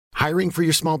Hiring for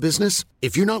your small business?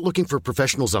 If you're not looking for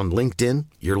professionals on LinkedIn,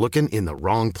 you're looking in the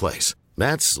wrong place.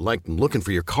 That's like looking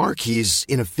for your car keys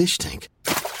in a fish tank.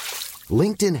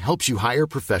 LinkedIn helps you hire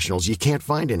professionals you can't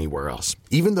find anywhere else,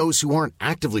 even those who aren't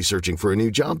actively searching for a new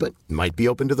job but might be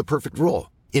open to the perfect role.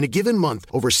 In a given month,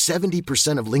 over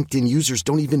 70% of LinkedIn users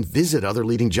don't even visit other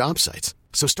leading job sites.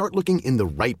 So start looking in the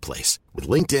right place. With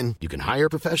LinkedIn, you can hire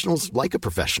professionals like a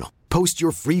professional. Post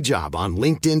your free job on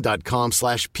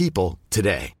linkedin.com/people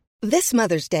today. This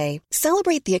Mother's Day,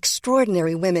 celebrate the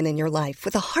extraordinary women in your life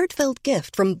with a heartfelt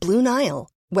gift from Blue Nile.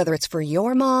 Whether it's for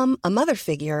your mom, a mother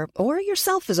figure, or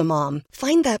yourself as a mom,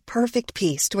 find that perfect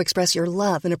piece to express your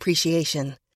love and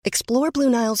appreciation. Explore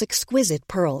Blue Nile's exquisite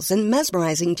pearls and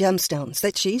mesmerizing gemstones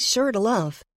that she's sure to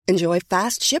love. Enjoy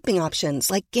fast shipping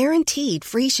options like guaranteed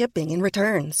free shipping and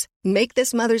returns. Make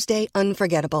this Mother's Day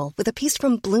unforgettable with a piece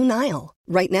from Blue Nile.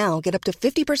 Right now, get up to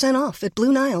 50% off at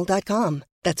BlueNile.com.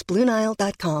 That's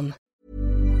BlueNile.com.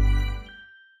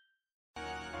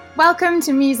 Welcome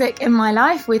to Music in My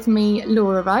Life with me,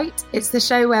 Laura Wright. It's the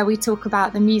show where we talk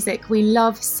about the music we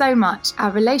love so much, our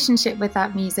relationship with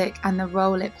that music and the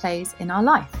role it plays in our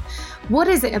life. What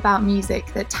is it about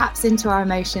music that taps into our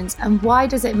emotions, and why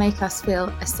does it make us feel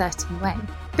a certain way?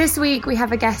 This week we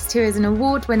have a guest who is an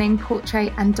award-winning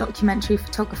portrait and documentary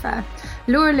photographer.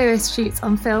 Laura Lewis shoots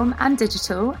on film and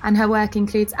digital, and her work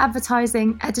includes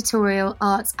advertising, editorial,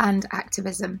 arts and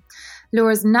activism.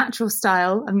 Laura's natural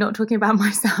style, I'm not talking about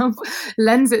myself,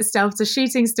 lends itself to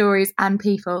shooting stories and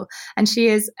people, and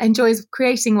she enjoys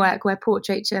creating work where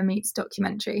portraiture meets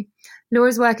documentary.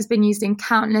 Laura's work has been used in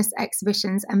countless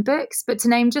exhibitions and books, but to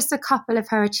name just a couple of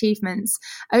her achievements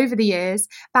over the years,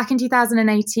 back in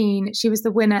 2018, she was the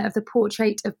winner of the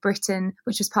Portrait of Britain,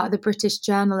 which was part of the British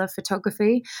Journal of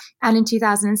Photography. And in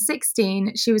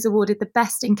 2016, she was awarded the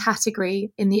Best in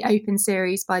Category in the Open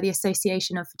Series by the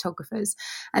Association of Photographers.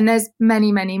 And there's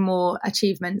many, many more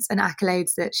achievements and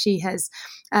accolades that she has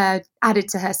added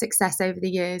to her success over the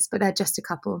years, but they're just a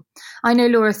couple. I know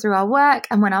Laura through our work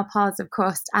and when our paths have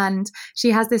crossed, and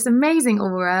she has this amazing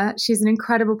aura. She's an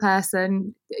incredible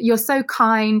person. You're so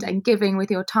kind and giving with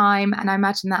your time, and I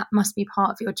imagine that must be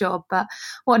part of your job, but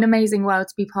what an amazing world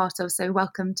to be part of. So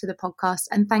welcome to the podcast,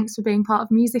 and thanks for being part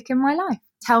of Music in My Life.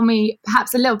 Tell me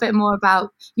perhaps a little bit more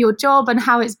about your job and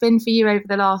how it's been for you over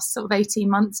the last sort of 18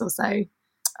 months or so.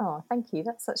 Oh, thank you.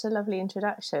 That's such a lovely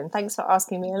introduction. Thanks for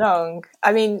asking me along.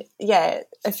 I mean, yeah,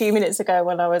 a few minutes ago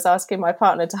when I was asking my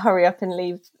partner to hurry up and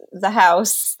leave the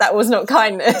house, that was not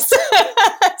kindness.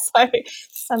 So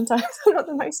sometimes I'm not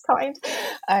the most kind.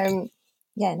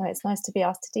 Yeah, no, it's nice to be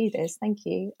asked to do this. Thank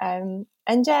you. And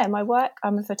yeah, my work,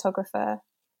 I'm a photographer.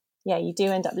 Yeah, you do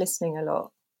end up listening a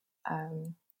lot.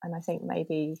 And I think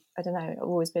maybe, I don't know, I've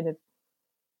always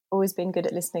been good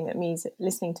at listening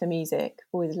to music,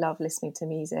 always loved listening to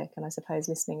music, and I suppose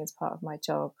listening is part of my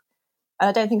job. And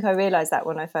I don't think I realised that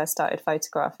when I first started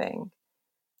photographing.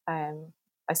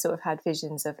 I sort of had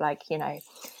visions of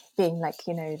being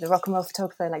the rock and roll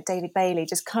photographer like David Bailey,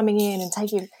 just coming in and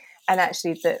taking, and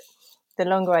actually the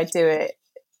longer I do it,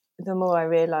 the more I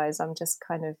realise I'm just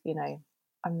kind of,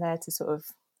 I'm there to sort of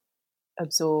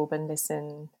absorb and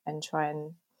listen and try,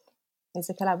 and it's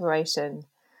a collaboration.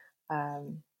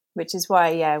 Which is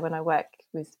why, when I work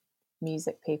with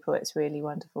music people, it's really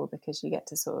wonderful because you get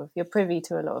to you're privy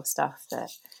to a lot of stuff that,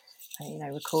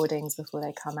 recordings before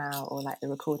they come out, or like the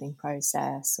recording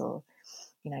process, or,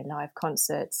 live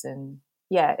concerts. And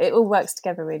yeah, it all works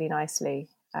together really nicely.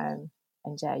 And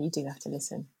yeah, you do have to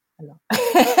listen a lot.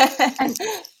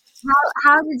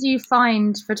 How did you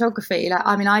find photography?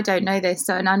 I don't know this,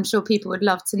 and I'm sure people would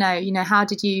love to know, how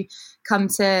did you come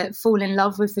to fall in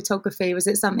love with photography? Was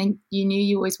it something you knew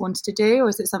you always wanted to do, or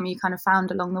is it something you kind of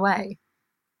found along the way?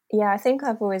 Yeah, I think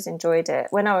I've always enjoyed it.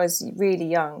 When I was really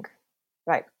young,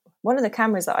 like one of the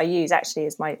cameras that I use actually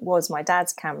was my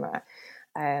dad's camera.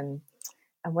 And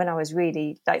when I was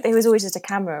really, there was always just a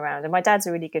camera around, and my dad's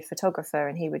a really good photographer,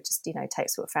 and he would just, take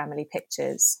sort of family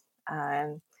pictures.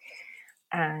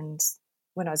 And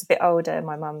when I was a bit older,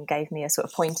 my mum gave me a sort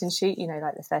of point and shoot,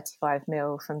 like the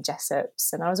 35mm from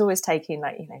Jessop's. And I was always taking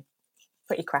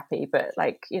pretty crappy, but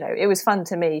it was fun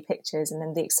to me, pictures, and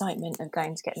then the excitement of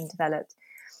going to get them developed.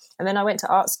 And then I went to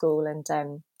art school, and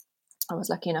I was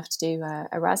lucky enough to do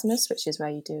Erasmus, which is where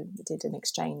you did an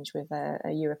exchange with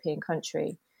a European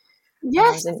country.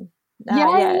 Yes.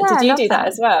 Yeah. Did you do that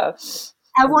as well?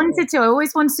 I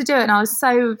always wanted to do it, and I was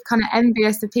so kind of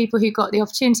envious of people who got the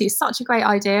opportunity. It's such a great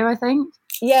idea, I think.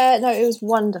 Yeah, no, it was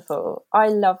wonderful. I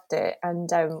loved it. And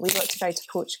we got to go to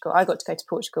Portugal. I got to go to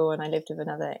Portugal, and I lived with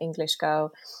another English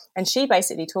girl, and she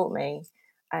basically taught me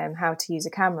how to use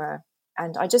a camera.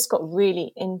 And I just got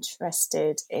really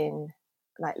interested in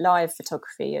like live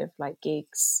photography of like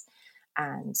gigs,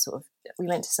 and sort of we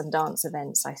went to some dance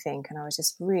events, I think, and I was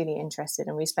just really interested,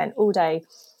 and we spent all day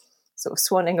sort of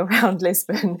swanning around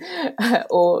Lisbon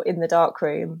or in the dark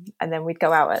room, and then we'd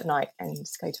go out at night and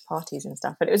just go to parties and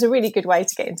stuff. And it was a really good way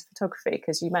to get into photography,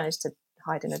 because you managed to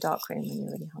hide in a dark room when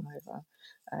you're really hungover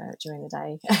during the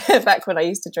day back when I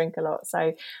used to drink a lot.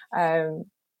 So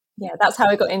yeah, that's how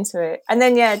I got into it. And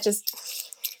then just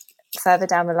further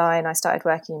down the line, I started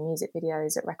working in music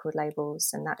videos at record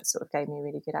labels, and that sort of gave me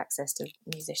really good access to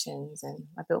musicians, and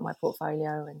I built my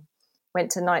portfolio and went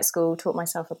to night school, taught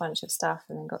myself a bunch of stuff,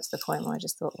 and then got to the point where I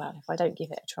just thought, well, if I don't give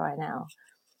it a try now,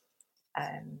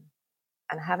 and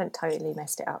I haven't totally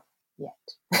messed it up yet.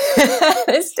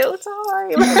 There's still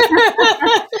time. You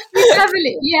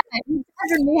definitely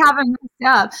haven't messed it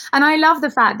up. And I love the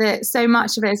fact that so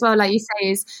much of it as well, like you say,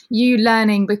 is you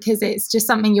learning because it's just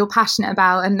something you're passionate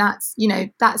about. And that's,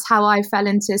 that's how I fell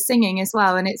into singing as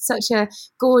well. And it's such a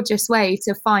gorgeous way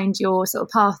to find your sort of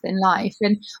path in life,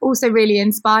 and also really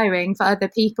inspiring for other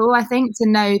people, I think, to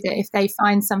know that if they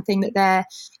find something that they're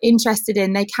interested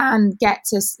in, they can get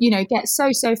to, get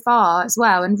so far as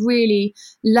well, and really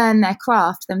learn their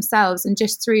craft themselves. And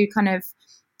just through kind of,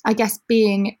 I guess,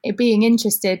 being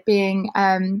interested,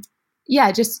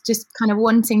 just kind of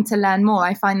wanting to learn more.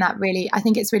 I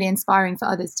think it's really inspiring for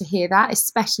others to hear that,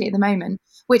 especially at the moment,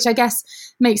 which I guess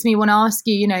makes me want to ask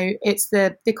you, it's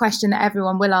the question that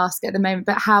everyone will ask at the moment,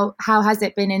 but how has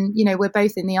it been in, we're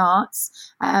both in the arts.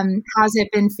 How's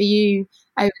it been for you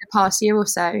over the past year or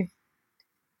so?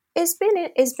 It's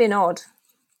been odd.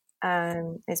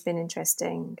 It's been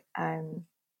interesting.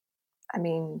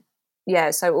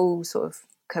 So all sort of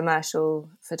commercial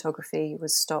photography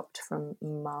was stopped from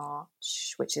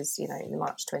March, which is,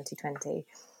 March 2020.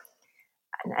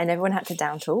 And everyone had to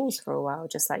down tools for a while,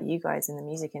 just like you guys in the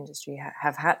music industry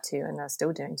have had to, and are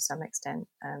still doing to some extent.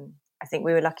 I think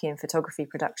we were lucky in photography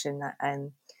production that I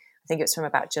think it was from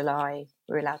about July,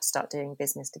 we were allowed to start doing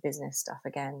business to business stuff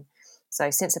again. So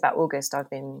since about August, I've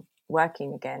been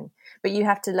working again. But you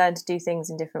have to learn to do things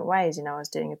in different ways. I was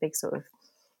doing a big sort of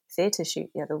theatre shoot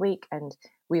the other week, and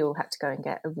we all had to go and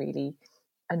get a really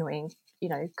annoying,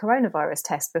 coronavirus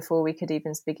test before we could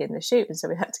even begin the shoot. And so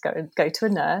we had to go to a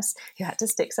nurse who had to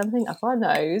stick something up our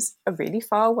nose a really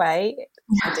far away.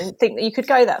 I didn't think that you could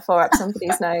go that far up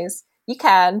somebody's nose. You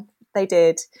can. They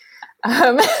did.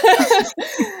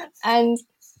 And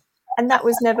that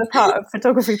was never part of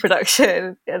photography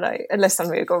production, unless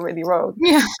something had gone really wrong.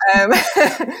 Yeah.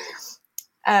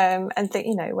 And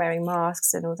wearing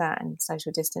masks and all that, and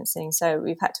social distancing. So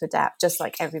we've had to adapt just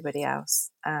like everybody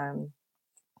else. And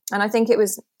I think it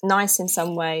was nice in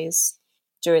some ways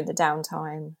during the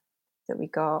downtime that we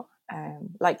got.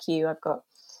 Like you, I've got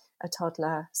a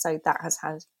toddler, so that has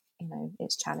had,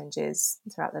 its challenges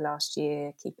throughout the last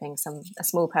year, keeping a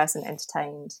small person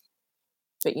entertained.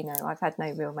 But, I've had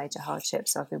no real major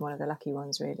hardships, so I've been one of the lucky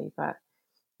ones, really. But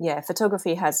yeah,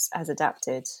 photography has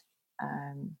adapted.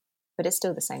 But it's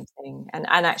still the same thing. And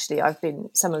actually,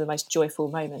 some of the most joyful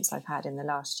moments I've had in the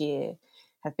last year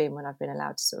have been when I've been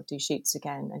allowed to sort of do shoots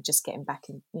again, and just getting back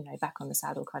in, back on the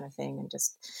saddle kind of thing, and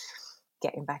just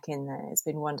getting back in there. It's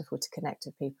been wonderful to connect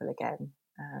with people again.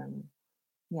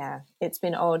 It's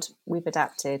been odd. We've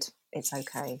adapted. It's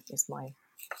okay. It's my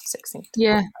succinct.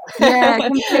 Yeah,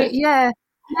 completely. Yeah.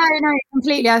 No,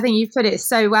 completely. I think you've put it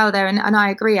so well there. And I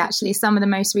agree, actually. Some of the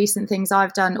most recent things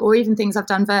I've done, or even things I've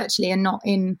done virtually and not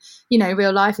in,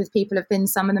 real life with people, have been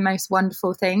some of the most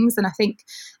wonderful things. And I think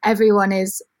everyone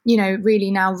is,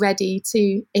 really now ready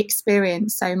to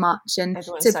experience so much. And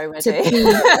everyone's so ready.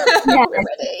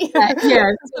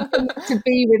 To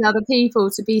be with other people,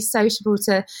 to be sociable,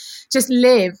 to just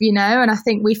live, and I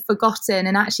think we've forgotten.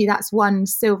 And actually that's one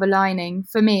silver lining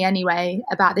for me anyway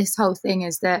about this whole thing,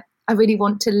 is that I really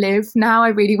want to live now. I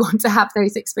really want to have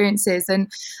those experiences.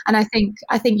 And I think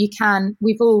you can.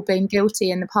 We've all been guilty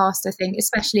in the past, I think,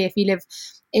 especially if you live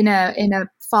in a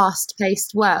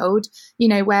fast-paced world,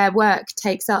 where work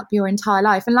takes up your entire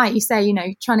life. And like you say,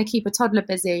 trying to keep a toddler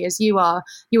busy as you are.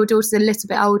 Your daughter's a little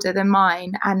bit older than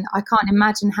mine, and I can't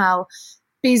imagine how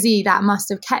busy that must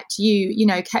have kept you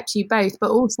both.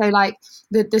 But also, like,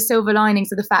 the silver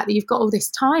linings of the fact that you've got all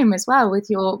this time as well with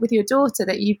your daughter,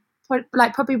 that you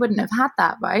probably wouldn't have had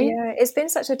that, right? Yeah, it's been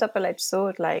such a double-edged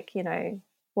sword. Like, 1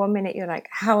 minute you're like,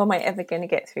 how am I ever going to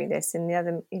get through this? And the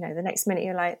other, the next minute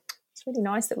you're like, it's really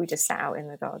nice that we just sat out in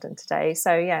the garden today.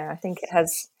 So yeah, I think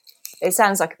it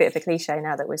sounds like a bit of a cliche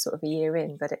now that we're sort of a year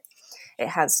in, but it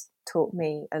has taught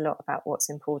me a lot about what's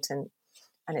important,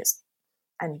 and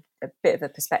a bit of a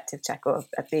perspective check, or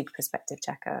a big perspective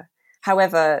checker.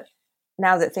 However,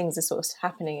 now that things are sort of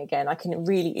happening again, I can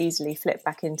really easily flip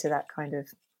back into that kind of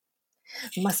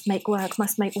must make work,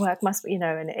 you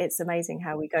know, and it's amazing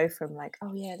how we go from like,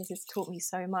 oh yeah, this has taught me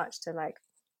so much, to like,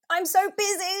 I'm so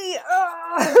busy.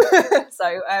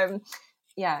 So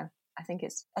yeah, I think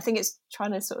it's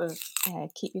trying to sort of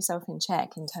keep yourself in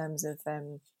check in terms of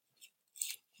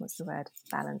what's the word?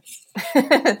 Balance.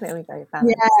 There we go.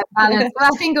 Balance. Yeah, balance. Well,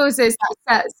 I think also it's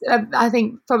I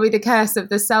think probably the curse of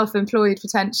the self-employed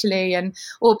potentially, and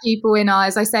or people in our,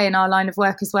 as I say, in our line of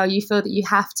work as well. You feel that you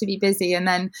have to be busy, and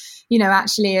then, you know,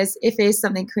 actually, as if it is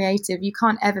something creative, you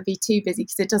can't ever be too busy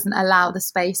because it doesn't allow the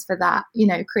space for that, you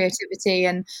know, creativity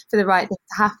and for the right thing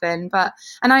to happen. But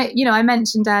and I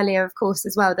mentioned earlier, of course,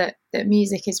 as well that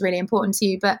music is really important to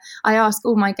you. But I ask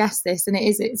all my guests this, and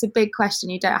it's a big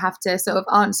question. You don't have to sort of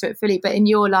answer it fully, but in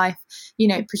your life, you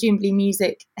know, presumably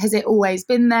music, has it always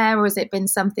been there, or has it been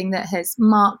something that has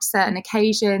marked certain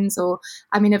occasions? Or,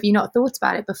 I mean, have you not thought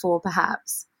about it before,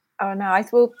 perhaps? Oh no,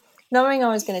 well, knowing I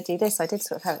was going to do this, I did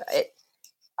sort of have it.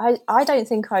 I don't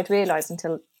think I'd realised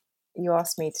until you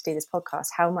asked me to do this podcast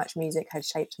how much music had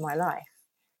shaped my life.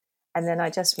 And then I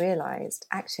just realised,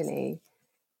 actually,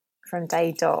 from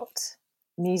day dot,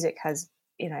 music has,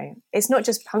 you know, it's not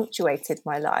just punctuated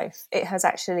my life, it has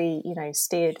actually, you know,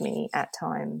 steered me at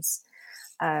times.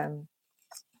 And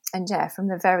yeah, from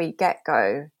the very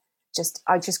get-go,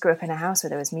 I just grew up in a house where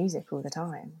there was music all the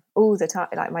time.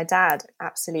 Like my dad,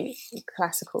 absolute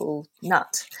classical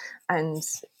nut. And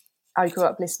I grew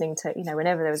up listening to, you know,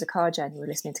 whenever there was a car journey, we were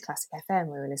listening to Classic FM,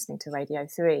 we were listening to Radio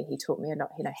 3. He taught me a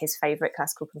lot. You know, his favourite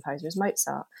classical composer was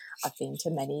Mozart. I've been to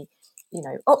many, you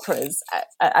know, operas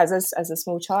as a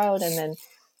small child, and then,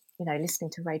 you know,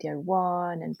 listening to Radio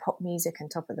 1 and pop music and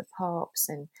Top of the Pops,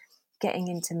 and getting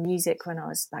into music when I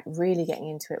was like really getting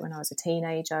into it when I was a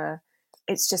teenager.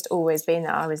 It's just always been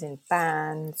that I was in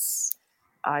bands.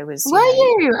 I was. Were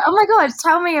you? Oh my God!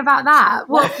 Tell me about that.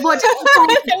 What? They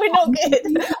were not good.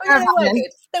 They were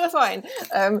good. They were fine.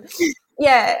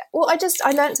 Yeah. Well,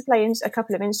 I learned to play a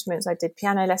couple of instruments. I did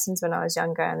piano lessons when I was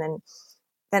younger, and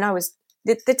then I was.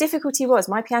 The difficulty was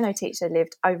my piano teacher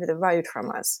lived over the road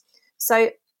from us, so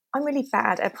I'm really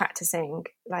bad at practicing.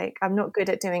 Like, I'm not good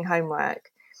at doing homework,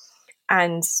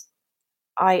 and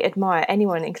I admire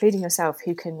anyone, including yourself,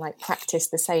 who can like practice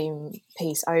the same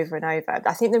piece over and over.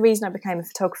 I think the reason I became a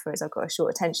photographer is I've got a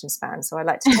short attention span. So I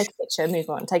like to take a picture, move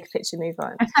on, take a picture, move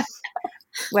on.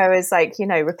 Whereas, like, you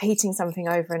know, repeating something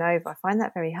over and over, I find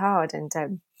that very hard. And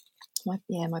my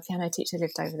piano teacher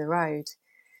lived over the road.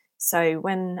 So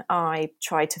when I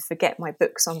tried to forget my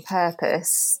books on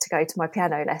purpose to go to my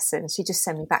piano lessons, she'd just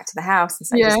send me back to the house and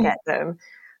say, just get them.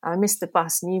 I missed the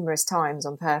bus numerous times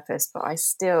on purpose, but I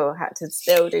still had to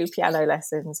do piano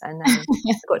lessons. And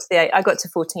then I got to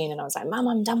 14 and I was like, Mum,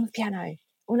 I'm done with piano. I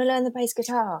want to learn the bass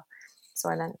guitar. So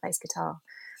I learned the bass guitar.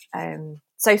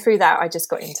 So through that, I just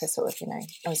got into sort of, you know,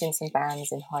 I was in some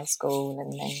bands in high school,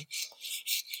 and then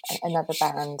another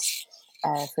band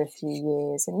for a few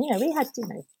years. And, you know, we had, you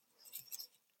know,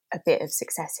 a bit of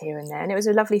success here and there, and it was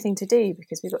a lovely thing to do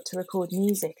because we got to record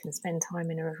music and spend time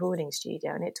in a recording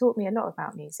studio, and it taught me a lot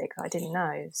about music that I didn't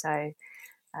know. So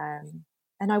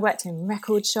and I worked in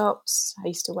record shops. I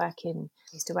used to work in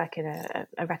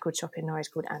a record shop in Norwich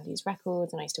called Andy's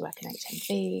Records, and I used to work in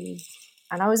HMV,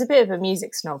 and I was a bit of a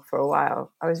music snob for a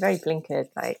while. I was very blinkered,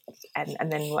 like,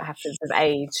 and then what happens with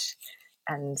age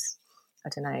and, I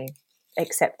don't know,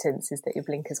 acceptance is that your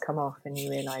blinkers come off and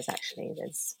you realise actually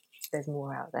there's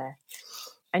more out there.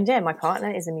 And yeah, my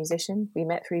partner is a musician. We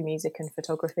met through music and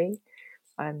photography.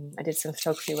 I did some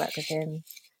photography work with him.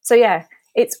 So yeah,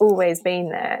 it's always been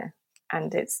there,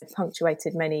 and it's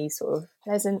punctuated many sort of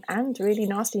pleasant and really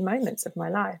nasty moments of my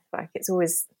life. Like, it's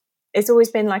always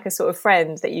been like a sort of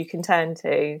friend that you can turn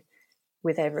to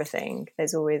with everything.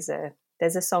 There's always a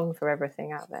song for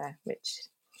everything out there,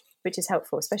 which is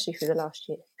helpful, especially through the last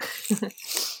year.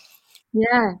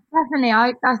 Yeah, definitely.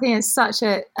 I think it's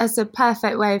as a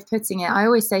perfect way of putting it. I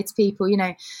always say to people, you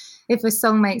know, if a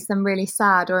song makes them really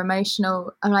sad or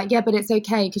emotional, I'm like, yeah, but it's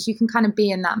okay, because you can kind of be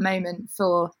in that moment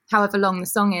for however long the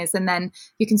song is, and then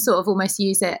you can sort of almost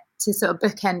use it to sort of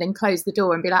bookend and close the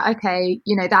door and be like, okay,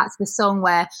 you know, that's the song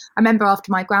where I remember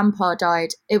after my grandpa died,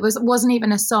 it wasn't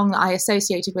even a song that I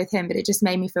associated with him, but it just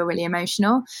made me feel really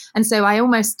emotional. And so I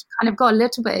almost kind of got a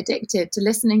little bit addicted to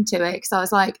listening to it, because I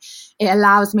was like, it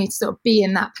allows me to sort of be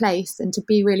in that place and to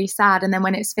be really sad. And then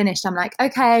when it's finished, I'm like,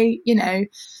 okay, you know,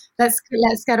 let's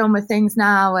get on with things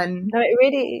now. And no,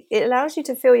 it allows you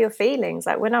to feel your feelings.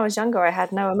 Like, when I was younger, I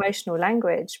had no emotional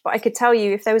language, but I could tell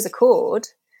you if there was a chord,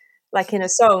 like in a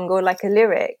song or like a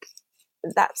lyric,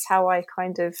 that's how I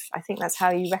think that's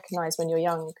how you recognize when you're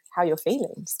young how you're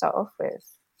feeling to start off with.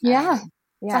 Yeah,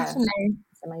 definitely.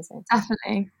 It's amazing.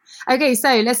 Definitely. Okay,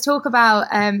 so let's talk about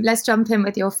let's jump in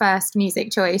with your first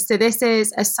music choice. So this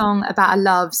is a song about a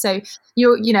love. So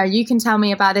you can tell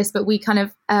me about this, but we kind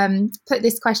of put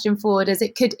this question forward as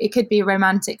it could be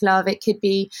romantic love, it could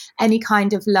be any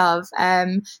kind of love.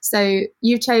 So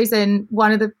you've chosen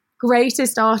one of the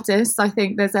greatest artists I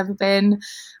think there's ever been,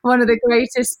 one of the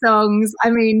greatest songs. I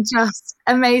mean, just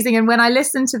amazing. And when I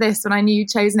listened to this, when I knew you'd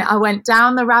chosen it, I went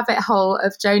down the rabbit hole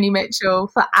of Joni Mitchell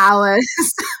for hours.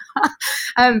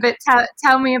 But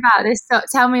tell me about this.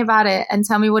 Tell me about it and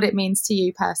tell me what it means to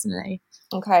you personally.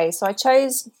 Okay, so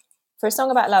for a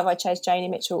song about love, I chose Joni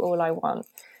Mitchell, All I Want.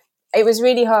 It was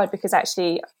really hard because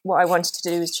actually what I wanted to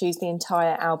do was choose the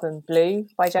entire album Blue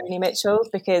by Joni Mitchell,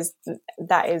 because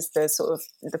that is the sort of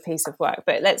the piece of work.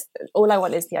 But All I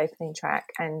Want is the opening track.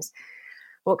 And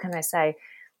what can I say?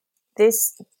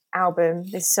 This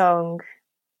album, this song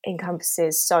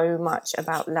encompasses so much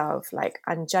about love.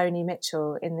 And Joni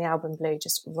Mitchell in the album Blue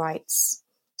just writes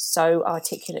so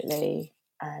articulately.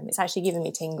 It's actually given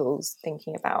me tingles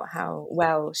thinking about how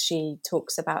well she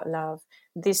talks about love.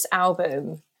 This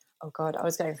album, oh God, I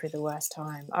was going through the worst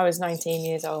time. I was 19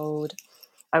 years old.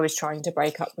 I was trying to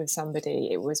break up with somebody.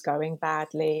 It was going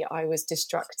badly. I was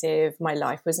destructive. My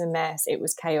life was a mess. It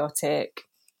was chaotic.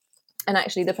 And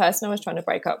actually the person I was trying to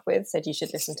break up with said, you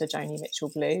should listen to Joni Mitchell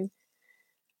Blue.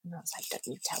 And I was like, don't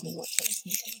you tell me what to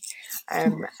listen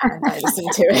to. And I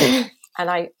listened to it. And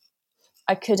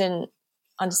I couldn't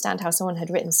understand how someone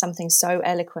had written something so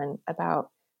eloquent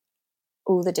about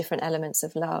all the different elements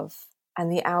of love.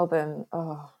 And the album,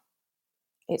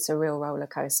 it's a real roller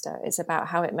coaster. It's about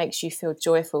how it makes you feel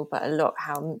joyful, but a lot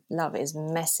how love is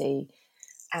messy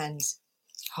and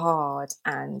hard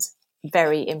and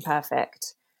very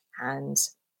imperfect and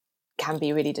can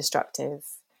be really destructive.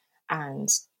 And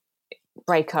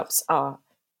breakups are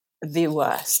the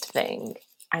worst thing.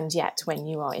 And yet when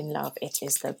you are in love, it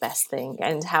is the best thing.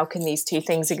 And how can these two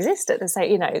things exist at the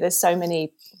same, there's so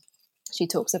many, she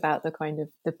talks about the kind of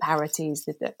the parities,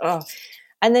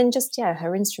 and then just,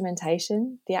 her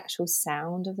instrumentation, the actual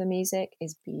sound of the music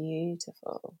is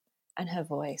beautiful. And her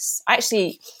voice.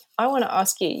 Actually, I want to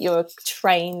ask you, you're a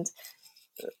trained,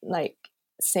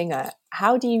 singer.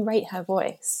 How do you rate her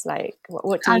voice?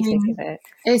 What do you think of it?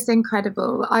 It's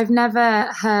incredible. I've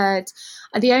never heard,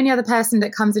 the only other person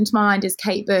that comes into my mind is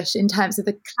Kate Bush in terms of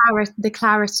the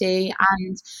clarity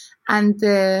and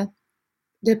the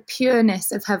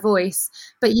pureness of her voice,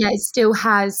 but it still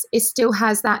has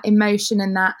that emotion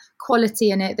and that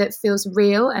quality in it that feels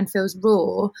real and feels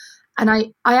raw. And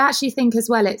I actually think as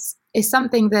well it's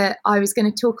something that I was going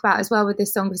to talk about as well with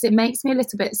this song, because it makes me a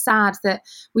little bit sad that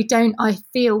we don't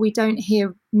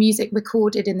hear music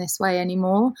recorded in this way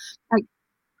anymore.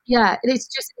 It's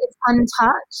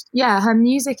untouched. Her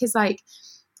music is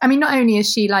not only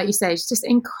is she, like you say, she's just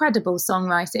an incredible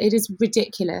songwriter. It is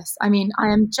ridiculous. I mean, I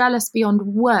am jealous beyond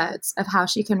words of how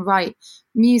she can write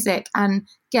music and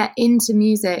get into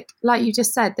music. Like you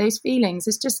just said, those feelings,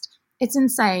 it's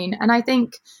insane. And I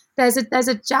think there's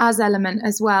a jazz element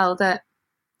as well that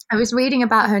I was reading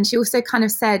about her, and she also kind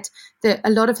of said that a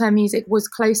lot of her music was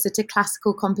closer to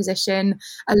classical composition.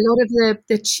 A lot of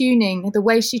the tuning, the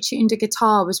way she tuned a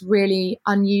guitar was really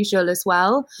unusual as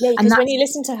well. Yeah, because when you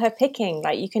listen to her picking,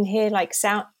 you can hear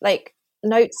sound,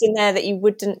 notes in there that you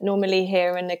wouldn't normally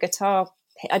hear in a guitar.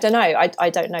 I don't know. I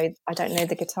don't know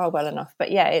the guitar well enough, but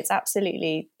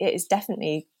it is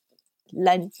definitely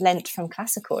lent from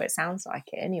classical. It sounds like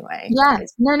it anyway.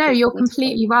 You're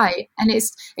completely right. And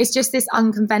it's just this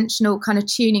unconventional kind of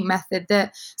tuning method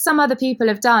that some other people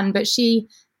have done, but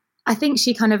I think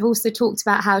she kind of also talked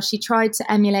about how she tried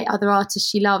to emulate other artists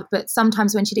she loved, but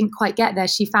sometimes when she didn't quite get there,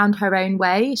 she found her own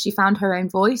way, she found her own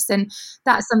voice. And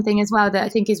that's something as well that I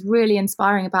think is really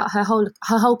inspiring about her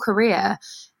whole career,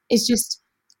 is just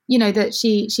that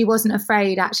she wasn't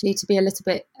afraid actually to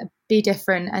be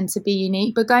different and to be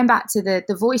unique. But going back to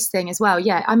the voice thing as well,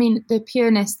 I mean, the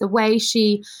pureness, the way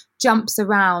she jumps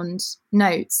around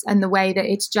notes and the way that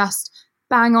it's just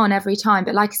bang on every time,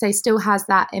 but like I say, still has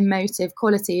that emotive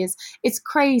quality, it's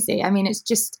crazy. I mean,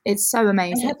 it's so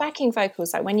amazing. And her backing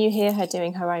vocals, when you hear her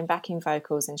doing her own backing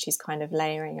vocals and she's kind of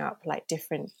layering up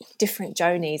different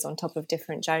Jonies on top of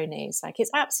different Jonies,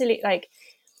 it's absolutely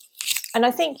and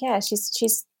I think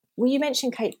she's well, you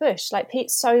mentioned Kate Bush,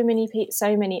 so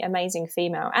many amazing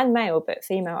female and male, but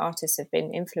female artists have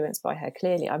been influenced by her.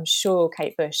 Clearly, I'm sure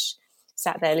Kate Bush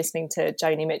sat there listening to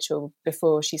Joni Mitchell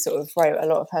before she sort of wrote a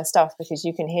lot of her stuff, because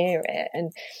you can hear it.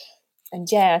 And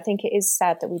I think it is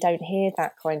sad that we don't hear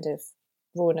that kind of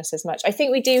rawness as much. I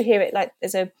think we do hear it, like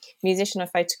there's a musician I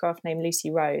photographed named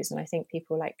Lucy Rose, and I think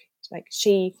people like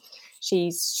she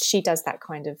does that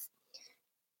kind of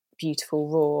beautiful,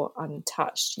 raw,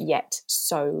 untouched yet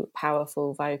so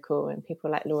powerful vocal, and people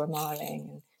like Laura Marling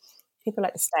and people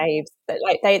like the Staves, but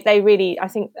like they really, I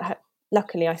think,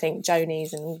 luckily I think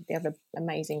Joni's and all the other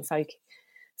amazing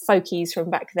folkies from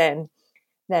back then,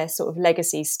 their sort of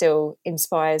legacy still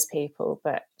inspires people.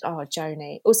 But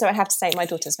Joni. Also, I have to say my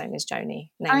daughter's name is Joni.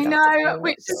 I know,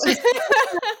 which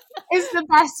is the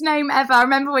best name ever. I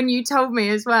remember when you told me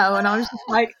as well, and I was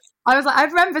like, I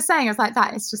remember saying, I was like,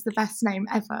 that is just the best name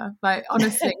ever. Like,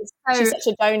 honestly. So, she's such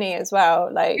a Joni as well.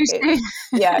 Like,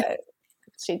 yeah,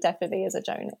 she definitely is a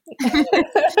Joni.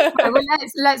 Right,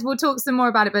 well, we'll talk some more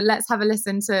about it, but let's have a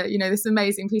listen to, this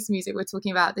amazing piece of music we're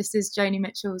talking about. This is Joni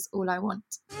Mitchell's All I Want.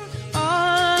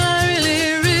 I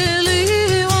really,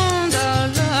 really want our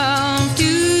love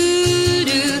to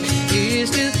do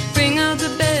is to bring out the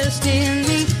best in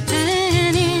me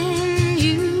and in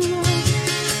you.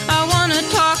 I want to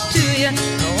talk to you, I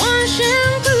want to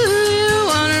shampoo you, I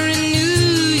want to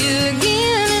renew you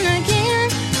again and again.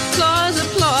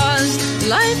 Applause,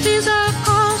 life is our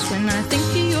cause. When I think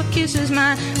of your kisses,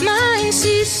 my mind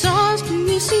seesaws.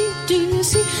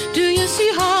 Do you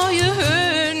see how you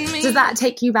hurt me? Does that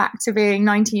take you back to being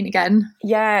 19 again?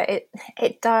 Yeah,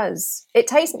 it does. It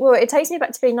takes me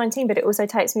back to being 19, but it also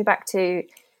takes me back to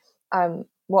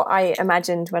what I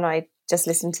imagined when I just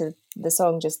listened to the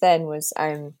song just then, was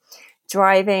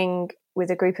driving with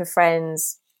a group of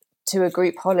friends to a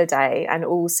group holiday and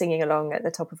all singing along at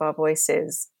the top of our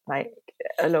voices, like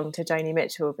along to Joni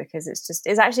Mitchell, because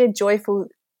it's actually a joyful.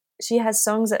 She has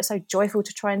songs that are so joyful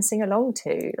to try and sing along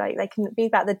to. Like, they can be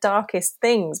about the darkest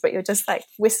things, but you're just like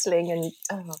whistling and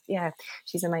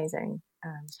she's amazing.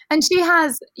 And she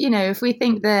has, if we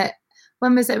think that,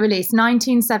 when was it released?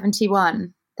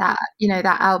 1971, that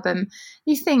album.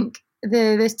 You think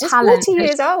the talent. It's 40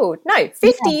 years old. No,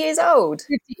 50 years old.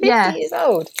 50 years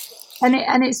old.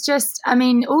 And it's just, I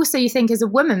mean, also you think as a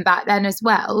woman back then as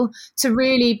well, to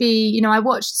really be, I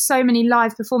watched so many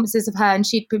live performances of her, and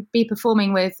she'd be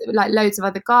performing with like loads of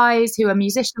other guys who are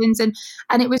musicians. And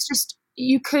it was just,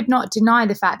 you could not deny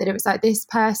the fact that it was like, this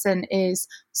person is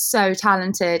so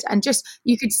talented. And just,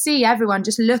 you could see everyone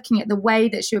just looking at the way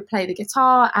that she would play the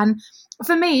guitar. And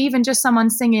for me, even just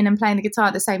someone singing and playing the guitar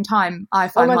at the same time, I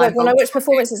find oh my God, when I watch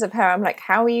performances of her, I'm like,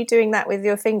 how are you doing that with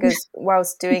your fingers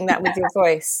whilst doing that with your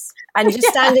voice? And just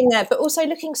standing there, but also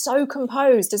looking so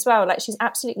composed as well. Like, she's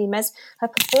absolutely her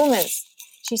performance,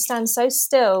 she stands so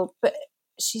still, but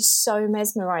she's so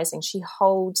mesmerizing. She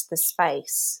holds the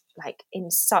space, like, in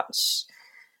such,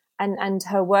 and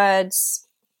her words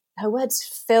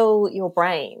fill your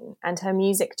brain, and her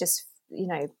music just,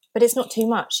 but it's not too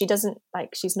much. She doesn't,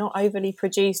 like, she's not overly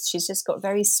produced. She's just got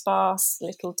very sparse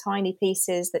little tiny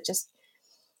pieces that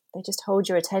they just hold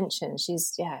your attention.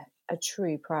 She's, a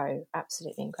true pro,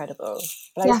 absolutely incredible.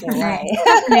 Blows me away.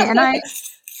 Definitely. And I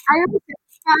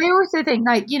also think,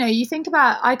 like, you think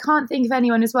about, I can't think of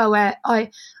anyone as well where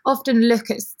I often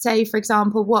look at, say, for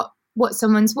example, what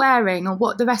someone's wearing or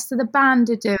what the rest of the band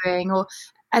are doing,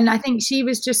 and I think she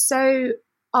was just so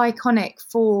iconic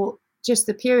for just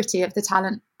the purity of the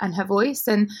talent and her voice.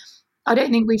 And I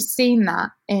don't think we've seen that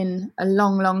in a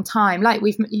long, long time. Like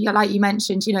you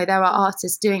mentioned, there are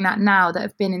artists doing that now that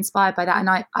have been inspired by that. And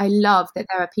I love that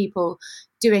there are people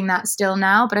doing that still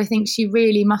now. But I think she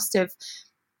really must have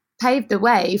paved the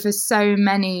way for so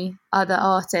many other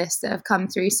artists that have come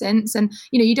through since. And,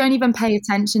 you don't even pay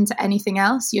attention to anything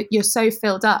else. You're so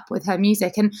filled up with her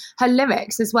music and her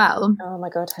lyrics as well. Oh my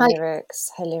God, her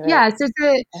lyrics. Yeah, so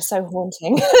they're so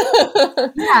haunting.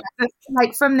 Yeah,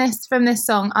 like from this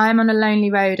song, I'm on a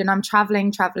lonely road and I'm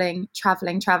traveling,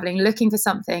 looking for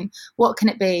something. What can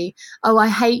it be? Oh, I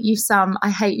hate you some,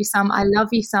 I love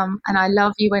you some, and I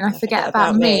love you when I forget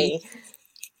about me.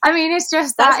 I mean, it's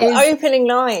just that's the opening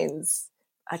lines.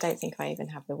 I don't think I even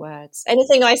have the words.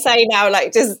 Anything I say now,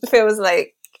 like, just feels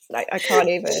like I can't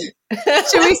even.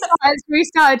 Should we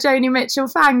start a Joni Mitchell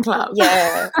fan club?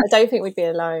 Yeah, I don't think we'd be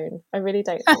alone. I really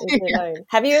don't think we'd be alone.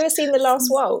 Have you ever seen The Last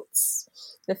Waltz,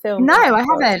 the film? No, I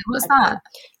haven't. What's that?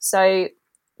 So,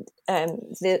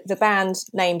 the band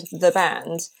named The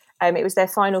Band. It was their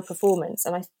final performance,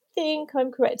 and I think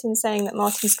I'm correct in saying that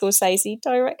Martin Scorsese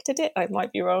directed it. I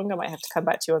might be wrong. I might have to come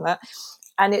back to you on that.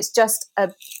 And it's just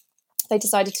they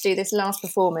decided to do this last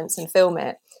performance and film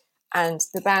it. And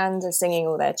the band are singing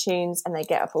all their tunes, and they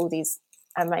get up all these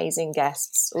amazing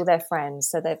guests, all their friends.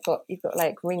 So you've got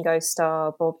like Ringo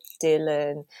Starr, Bob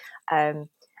Dylan, and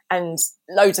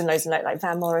loads and loads, like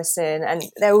Van Morrison, and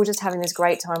they're all just having this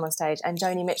great time on stage. And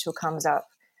Joni Mitchell comes up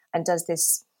and does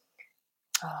this,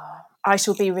 I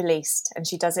Shall Be Released, and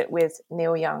she does it with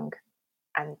Neil Young,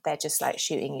 and they're just like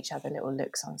shooting each other little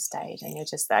looks on stage, and you're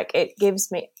just like, it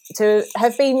gives me, to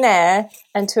have been there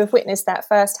and to have witnessed that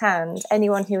firsthand,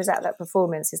 anyone who was at that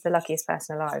performance is the luckiest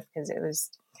person alive, because it was,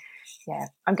 yeah,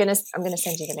 I'm gonna send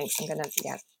you the links.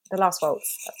 The Last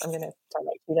Waltz, I'm gonna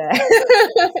direct you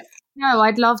there. No,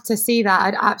 I'd love to see that.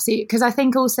 I'd absolutely, because I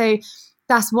think also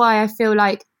that's why I feel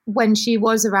like when she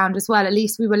was around as well, at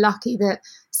least we were lucky that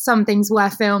some things were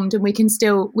filmed and we can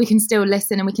still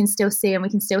listen and we can still see and we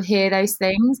can still hear those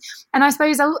things. And I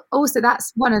suppose also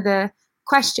that's one of the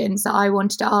questions that I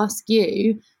wanted to ask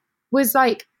you was,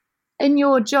 like, in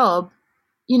your job,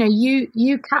 you know,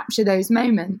 you capture those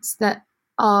moments that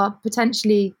are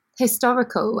potentially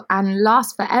historical and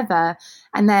last forever,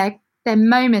 and they're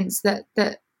moments that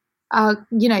are,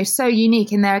 you know, so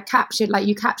unique, and they're captured, like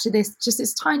you capture this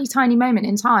tiny moment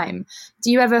in time. Do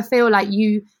you ever feel like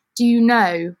do you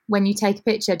know when you take a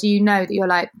picture, do you know that you're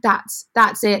like, that's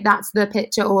it, that's the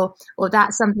picture, or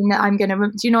that's something that I'm gonna,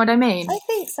 do you know what I mean? I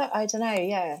think so. I don't know,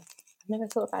 yeah, I've never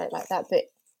thought about it like that, but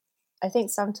I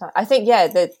think yeah,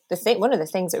 the thing, one of the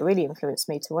things that really influenced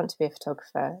me to want to be a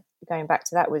photographer, going back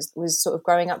to that, was sort of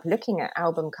growing up looking at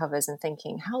album covers and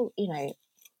thinking how, you know,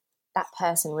 that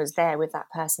person was there with that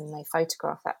person, they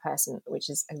photographed that person, which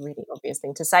is a really obvious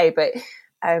thing to say, but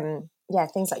yeah,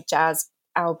 things like jazz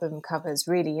album covers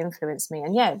really influenced me.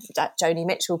 And yeah, that Joni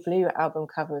Mitchell blue album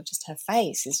cover of just her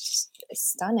face is just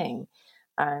stunning.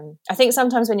 I think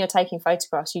sometimes when you're taking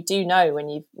photographs, you do know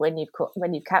when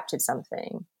you've captured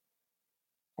something,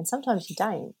 and sometimes you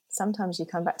don't. Sometimes you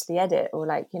come back to the edit, or,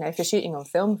 like, you know, if you're shooting on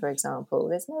film, for example,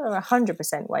 there's never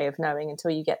 100% way of knowing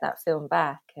until you get that film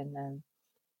back. And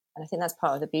I think that's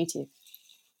part of the beauty of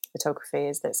photography,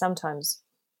 is that sometimes,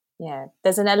 yeah,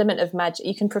 there's an element of magic.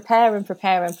 You can prepare and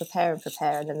prepare and prepare and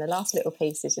prepare, and then the last little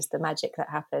piece is just the magic that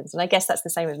happens. And I guess that's the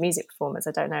same with music performance.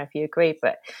 I don't know if you agree,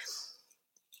 but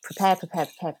prepare,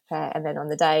 and then on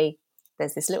the day,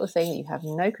 there's this little thing that you have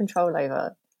no control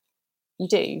over. You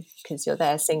do, because you're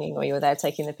there singing or you're there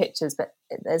taking the pictures, but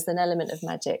there's an element of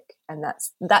magic, and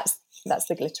that's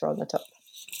the glitter on the top,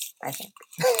 I think.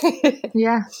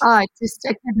 Yeah, I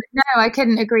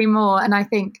couldn't agree more. And I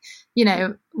think, you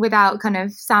know, without kind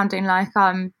of sounding like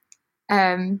I'm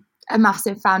a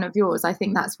massive fan of yours, I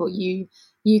think that's what you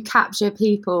capture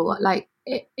people, like,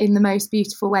 in the most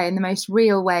beautiful way, in the most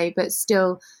real way, but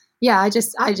still, yeah, I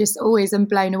just always am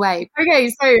blown away. Okay,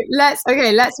 so let's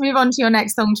move on to your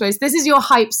next song choice. This is your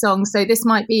hype song, so this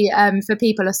might be for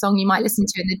people a song you might listen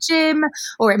to in the gym,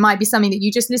 or it might be something that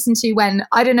you just listen to when,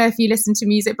 I don't know if you listen to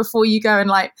music before you go and,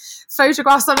 like,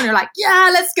 photograph someone, you're like,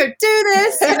 yeah, let's go do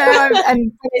this, you know.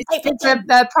 And it's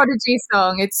a Prodigy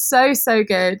song. It's so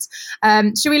good.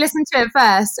 Should we listen to it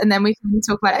first and then we can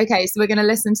talk about it? Okay, so we're going to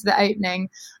listen to the opening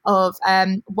of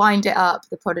Wind It Up,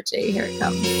 the Prodigy. Here it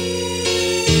comes.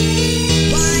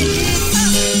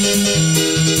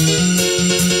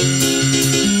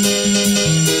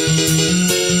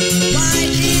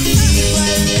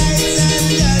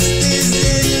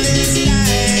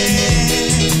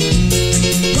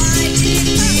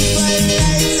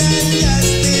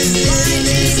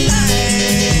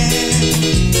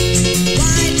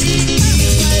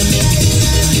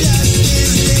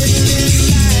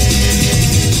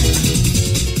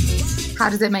 How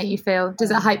does it make you feel?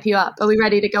 Does it hype you up? Are we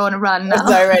ready to go on a run now?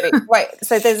 So ready. Right.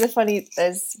 So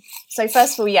so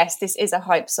first of all, yes, this is a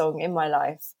hype song in my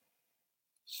life.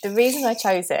 The reason I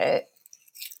chose it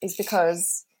is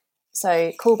because,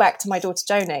 so call back to my daughter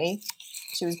Joni,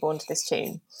 she was born to this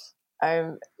tune.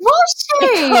 Was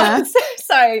she?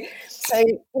 So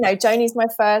you know, Joni's my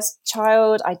first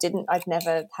child. I'd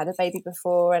never had a baby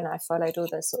before, and I followed all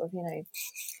the sort of, you know,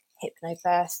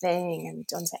 hypnobirthing and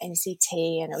onto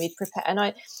NCT, and we'd prepare.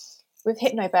 And with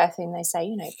hypnobirthing, they say,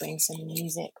 you know, bring some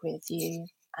music with you.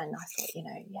 And I thought, you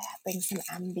know, yeah, bring some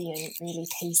ambient, really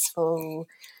peaceful.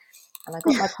 And I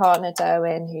got my partner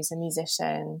Derwin, who's a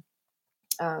musician.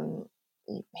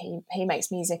 He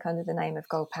makes music under the name of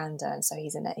Gold Panda, and so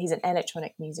he's an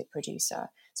electronic music producer,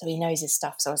 so he knows his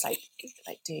stuff. So I was like,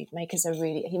 dude, make us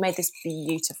he made this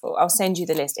beautiful. I'll send you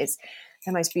the list. It's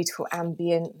the most beautiful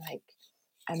ambient, like,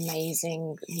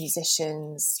 amazing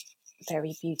musicians,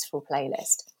 very beautiful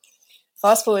playlist.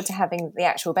 Fast forward to having the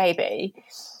actual baby,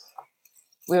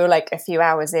 we were like a few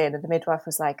hours in, and the midwife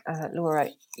was like, Laura,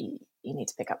 you need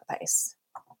to pick up the pace.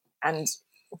 And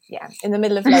yeah, in the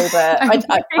middle of labour,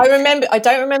 I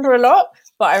don't remember a lot,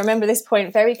 but I remember this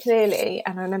point very clearly.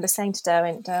 And I remember saying to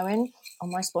Derwin,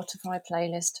 on my Spotify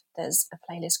playlist, there's a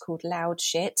playlist called Loud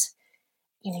Shit.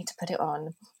 You need to put it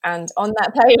on. And on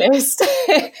that playlist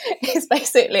is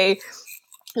basically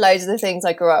loads of the things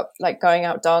I grew up like going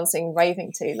out dancing,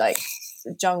 raving to, like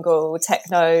jungle,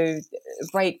 techno,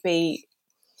 breakbeat,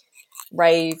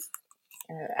 rave,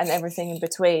 and everything in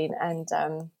between. And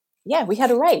yeah, we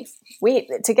had a rave.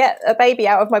 To get a baby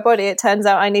out of my body, it turns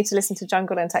out I need to listen to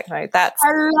jungle and techno. I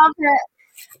love it.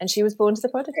 And she was born to the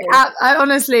prodigy.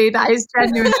 Honestly, that is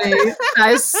genuinely,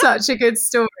 that is such a good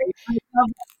story. I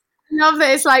love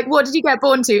that. It's like, what did you get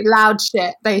born to? Loud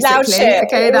shit, basically. Loud shit.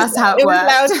 Okay, that's how it works.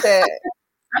 Loud shit.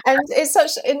 And it's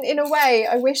such, in a way,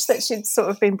 I wish that she'd sort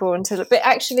of been born to, but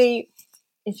actually,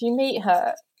 if you meet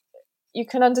her, you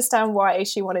can understand why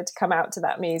she wanted to come out to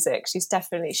that music. She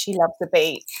loves the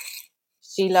beat.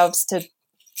 She loves to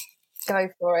go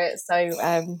for it.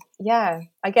 So, yeah,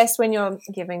 I guess when you're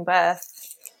giving birth,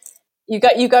 you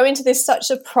go into this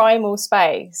such a primal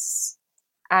space.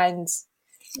 And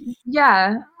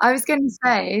yeah, I was going to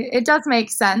say, it does make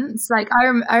sense. Like,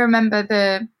 I remember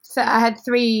I had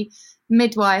 3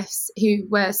 midwives who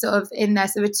were sort of in there.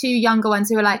 So there were 2 younger ones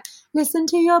who were like, listen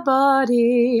to your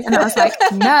body. And I was like,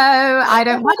 no, I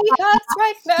don't. My body hurts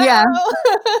right now. Yeah.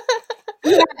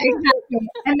 Yeah, exactly.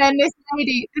 And then this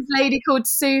lady called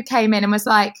Sue came in and was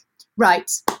like, right,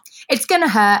 it's going to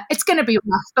hurt. It's going to be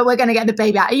rough, but we're going to get the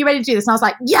baby out. Are you ready to do this? And I was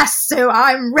like, yes, Sue,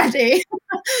 I'm ready.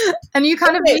 And you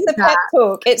kind of need the pep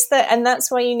talk. And that's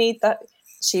why you need that.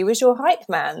 She was your hype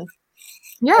man.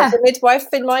 Yeah. The midwife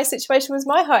in my situation was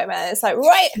my hype man. It's like,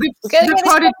 right, we're going to get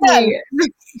prodigy.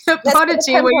 The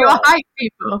prodigy were your hype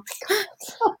people.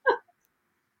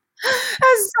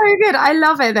 That's so good. I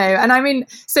love it though. And I mean,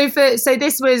 so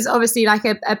this was obviously like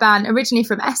a band originally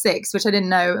from Essex, which I didn't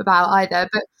know about either,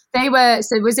 but they were,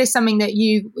 so was this something that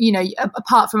you know,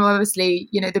 apart from obviously,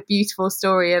 you know, the beautiful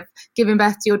story of giving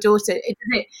birth to your daughter,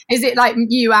 is it like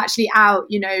you actually out,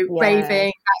 you know,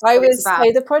 raving? So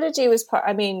the Prodigy was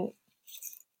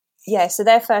so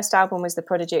their first album was The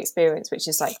Prodigy Experience, which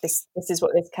is like this is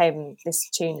what this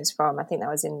tune is from. I think that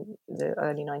was in the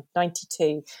early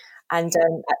 92. And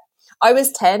I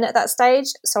was 10 at that stage,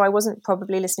 so I wasn't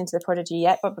probably listening to The Prodigy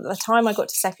yet, but by the time I got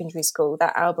to secondary school,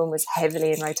 that album was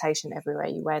heavily in rotation everywhere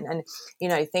you went. And, you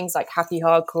know, things like Happy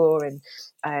Hardcore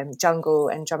and Jungle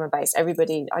and Drum and Bass, I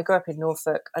grew up in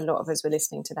Norfolk, a lot of us were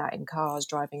listening to that in cars,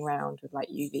 driving around with like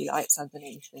UV lights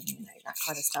underneath and, you know, that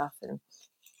kind of stuff, and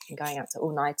going out to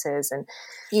all-nighters. And,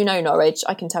 you know, Norwich,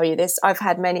 I can tell you this, I've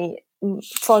had many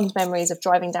fond memories of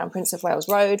driving down Prince of Wales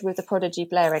Road with the Prodigy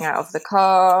blaring out of the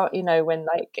car, you know, when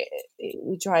like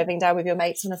you're driving down with your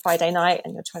mates on a Friday night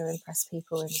and you're trying to impress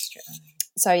people in the street.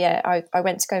 So yeah, I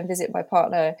went to go and visit my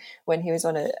partner when he was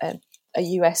on a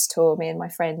US tour. Me and my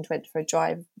friend went for a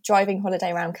driving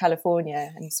holiday around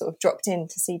California and sort of dropped in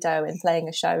to see Derwin playing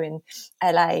a show in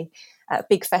LA at a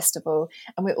big festival,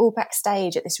 and we're all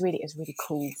backstage at this really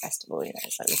cool festival, you know,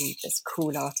 it's like really just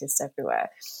cool artists everywhere.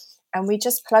 And we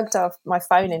just plugged my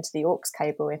phone into the aux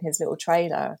cable in his little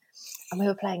trailer, and we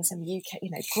were playing some UK, you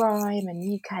know, grime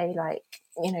and UK, like,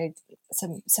 you know,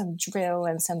 some drill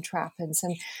and some trap and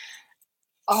some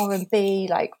R&B,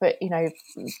 like, but, you know,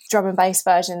 drum and bass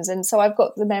versions. And so I've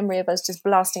got the memory of us just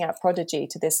blasting out Prodigy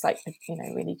to this, like, you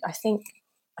know, really, I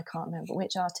can't remember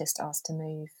which artist asked to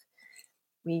move.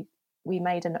 We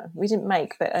didn't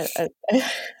make, but a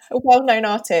well-known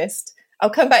artist. I'll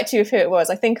come back to you with who it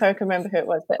was. I think I can remember who it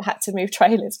was, but had to move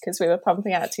trailers because we were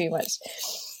pumping out too much,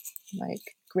 like,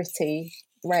 gritty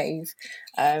rave.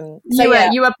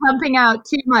 You were pumping out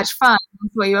too much fun.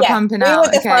 That's what you were pumping out.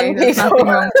 Were the okay, there's nothing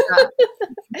wrong with that.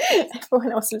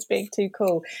 Everyone else was being too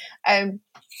cool.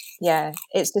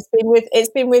 It's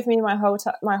been with me my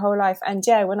whole life. And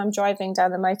yeah, when I'm driving down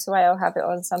the motorway, I'll have it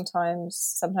on sometimes.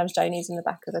 Sometimes Joni's in the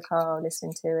back of the car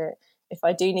listening to it. If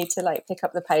I do need to like pick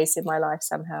up the pace in my life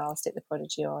somehow, I'll stick the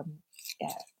Prodigy on.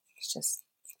 Yeah,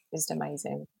 it's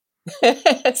amazing. I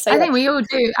think we all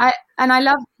do. I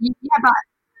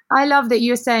love that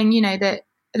you're saying, you know, that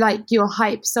like your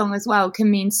hype song as well can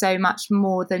mean so much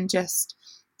more than just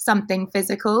something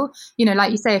physical. You know, like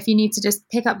you say, if you need to just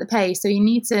pick up the pace, or you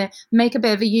need to make a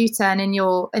bit of a U-turn in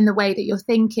the way that you're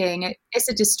thinking, it's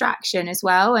a distraction as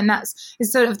well. And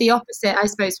it's sort of the opposite, I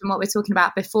suppose, from what we're talking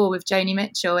about before with Joni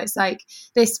Mitchell. It's like,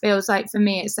 this feels like, for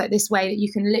me, it's like this way that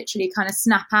you can literally kind of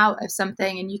snap out of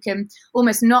something, and you can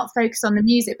almost not focus on the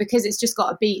music because it's just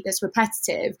got a beat that's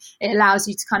repetitive. It allows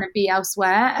you to kind of be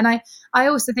elsewhere. And I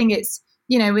also think it's,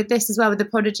 you know, with this as well, with the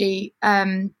Prodigy,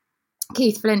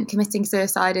 Keith Flint committing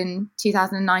suicide in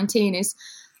 2019 is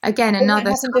again another.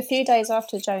 It happened a few days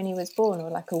after Joni was born, or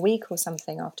like a week or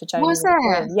something after Joni was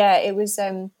born. Yeah, it was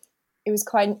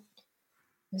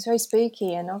very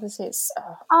spooky, and obviously it's.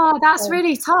 That's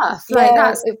really tough. Like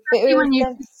that's when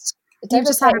you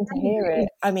just had to hear it.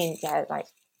 I mean, yeah, like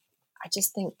I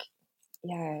just think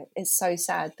yeah, it's so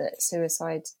sad that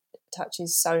suicide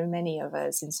touches so many of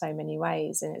us in so many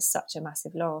ways, and it's such a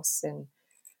massive loss. And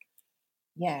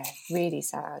yeah, really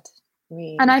sad.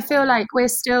 Really And I feel sad. like we're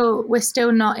still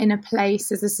not in a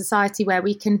place as a society where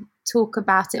we can talk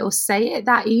about it or say it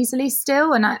that easily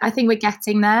still. And I think we're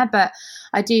getting there, but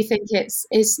I do think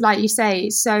it's like you say,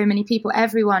 so many people,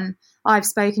 everyone I've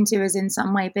spoken to has in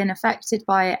some way been affected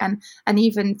by it, and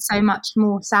even so much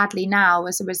more sadly now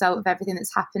as a result of everything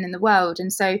that's happened in the world.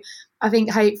 And so I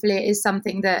think hopefully it is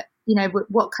something that, you know,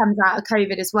 what comes out of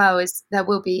COVID as well is there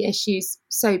will be issues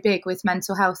so big with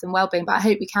mental health and well-being, but I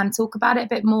hope we can talk about it a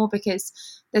bit more, because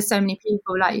there's so many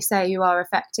people, like you say, who are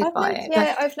affected by it.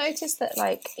 Yeah, I've noticed that,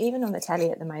 like, even on the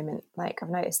telly at the moment, like I've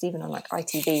noticed even on like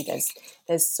ITV,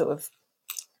 there's sort of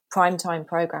primetime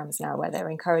programs now where they're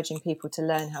encouraging people to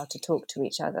learn how to talk to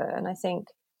each other. And I think,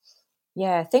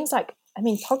 yeah, things like, I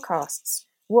mean, podcasts,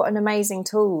 what an amazing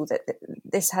tool that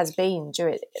this has been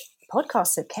during.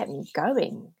 Podcasts have kept me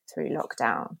going through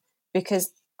lockdown,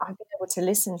 because I've been able to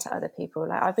listen to other people.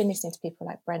 Like, I've been listening to people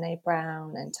like Brené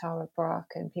Brown and Tara Brach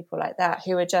and people like that,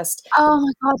 who are just, oh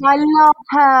my God, I love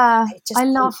her. I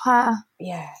love her.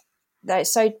 Yeah.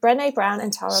 So Brené Brown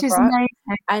and Tara She's Brach, amazing.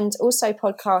 and also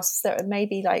podcasts that are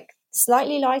maybe like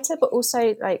slightly lighter, but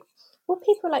also like, well,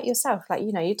 people like yourself, like,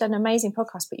 you know, you've done amazing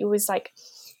podcasts, but you always like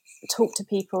talk to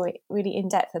people really in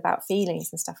depth about feelings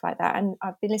and stuff like that. And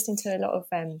I've been listening to a lot of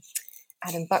Adam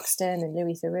Buxton and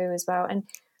Louis Theroux as well. And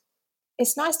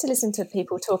it's nice to listen to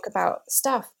people talk about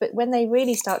stuff, but when they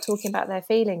really start talking about their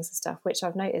feelings and stuff, which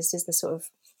I've noticed is the sort of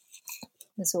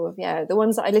the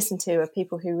ones that I listen to are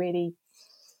people who really,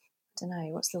 I don't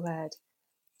know, what's the word,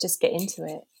 just get into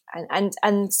it.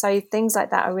 And so things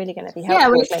like that are really going to be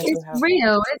helpful. Yeah, it's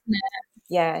real, isn't it?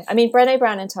 Yeah. I mean, Brené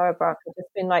Brown and Tara Brach have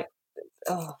just been like,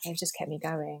 oh, they've just kept me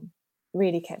going,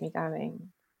 really kept me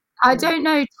going. I don't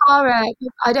know Tara,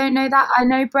 I don't know that. I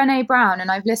know Brené Brown,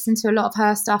 and I've listened to a lot of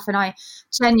her stuff, and I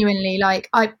genuinely, like,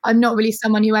 I'm not really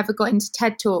someone who ever got into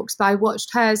TED Talks, but I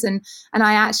watched hers, and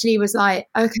I actually was like,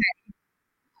 okay,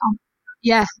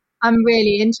 yeah, I'm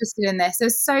really interested in this.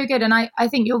 It's so good. And I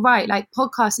think you're right, like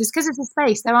podcasts, is because it's a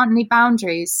space, there aren't any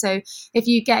boundaries. So if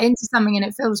you get into something and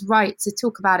it feels right to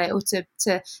talk about it, or to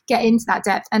get into that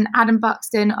depth. And Adam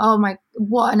Buxton, oh my,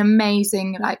 what an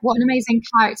amazing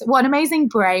character, what an amazing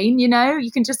brain, you know,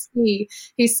 you can just see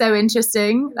he's so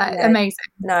interesting, like, yeah. Amazing.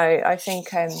 No, I think,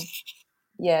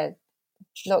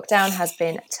 lockdown has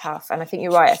been tough. And I think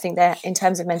you're right. I think that in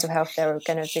terms of mental health, there are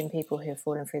going to have been people who have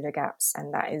fallen through the gaps.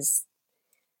 And that is,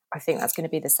 I think that's going to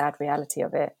be the sad reality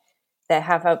of it. But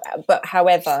however,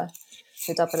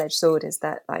 the double-edged sword is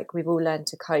that, like, we've all learned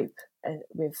to cope a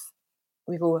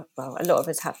lot of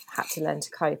us have had to learn to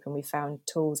cope, and we found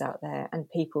tools out there and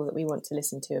people that we want to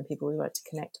listen to and people we want to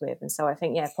connect with. And so I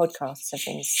think, yeah, podcasts have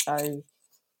been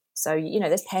so, you know,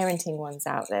 there's parenting ones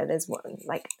out there. There's one,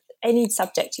 like, any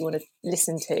subject you want to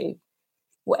listen to,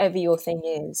 whatever your thing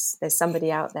is, there's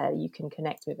somebody out there you can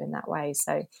connect with in that way.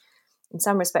 So in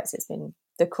some respects, it's been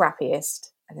the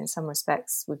crappiest, and in some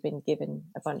respects, we've been given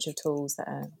a bunch of tools that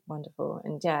are wonderful.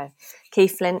 And yeah,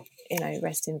 Keith Flint, you know,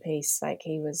 rest in peace. Like,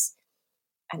 he was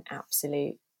an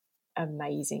absolute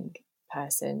amazing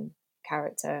person,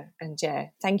 character. And yeah,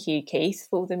 thank you, Keith,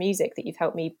 for all the music that you've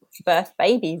helped me birth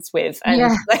babies with. And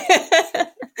yeah.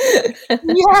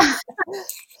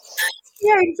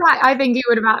 Yeah, exactly. I think he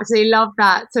would have absolutely loved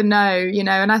that to know, you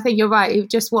know. And I think you're right.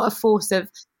 Just what a force of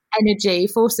energy,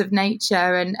 force of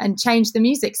nature, and change the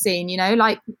music scene, you know,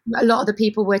 like a lot of the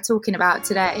people we're talking about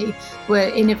today were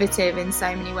innovative in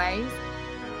so many ways.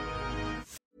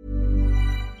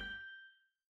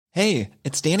 Hey,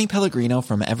 it's Danny Pellegrino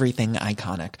from Everything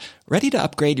Iconic. Ready to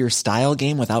upgrade your style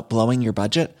game without blowing your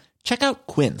budget? Check out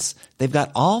Quince. They've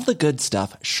got all the good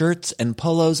stuff, shirts and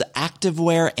polos,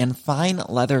 activewear, and fine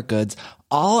leather goods,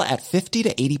 all at 50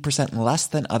 to 80% less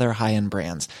than other high-end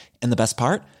brands. And the best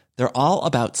part? They're all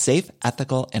about safe,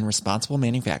 ethical, and responsible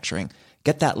manufacturing.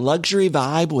 Get that luxury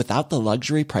vibe without the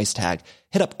luxury price tag.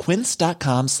 Hit up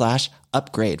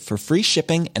quince.com/upgrade for free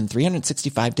shipping and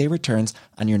 365-day returns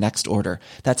on your next order.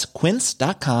 That's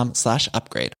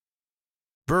quince.com/upgrade.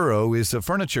 Burrow is a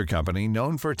furniture company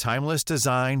known for timeless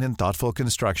design and thoughtful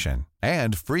construction,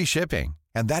 and free shipping.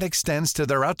 And that extends to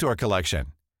their outdoor collection.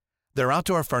 Their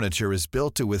outdoor furniture is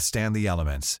built to withstand the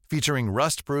elements, featuring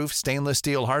rust-proof stainless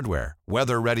steel hardware,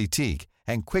 weather-ready teak,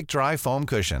 and quick-dry foam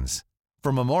cushions.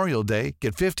 For Memorial Day,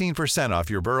 get 15% off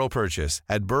your Burrow purchase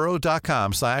at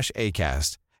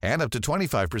burrow.com/ACAST and up to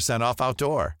 25% off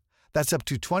outdoor. That's up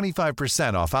to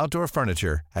 25% off outdoor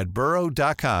furniture at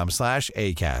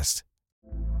burrow.com/ACAST.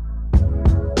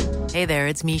 Hey there,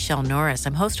 it's Michelle Norris.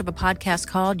 I'm host of a podcast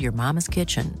called Your Mama's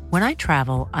Kitchen. When I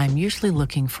travel, I'm usually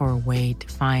looking for a way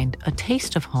to find a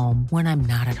taste of home when I'm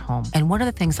not at home. And one of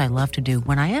the things I love to do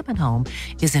when I am at home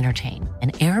is entertain.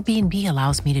 And Airbnb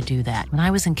allows me to do that. When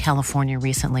I was in California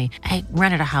recently, I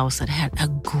rented a house that had a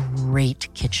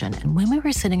great kitchen. And when we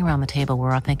were sitting around the table, we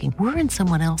were all thinking, we're in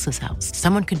someone else's house.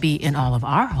 Someone could be in all of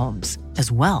our homes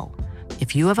as well.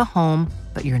 If you have a home,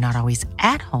 but you're not always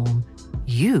at home,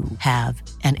 you have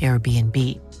an Airbnb.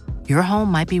 Your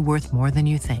home might be worth more than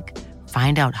you think.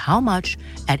 Find out how much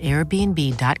at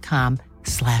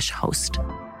airbnb.com/host.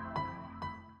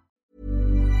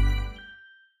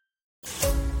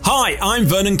 Hi, I'm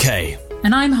Vernon Kay.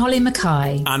 And I'm Holly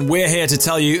Mackay. And we're here to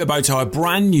tell you about our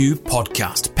brand new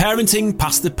podcast, Parenting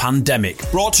Past the Pandemic,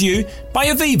 brought to you by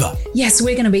Aviva. Yes,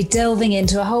 we're going to be delving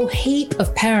into a whole heap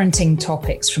of parenting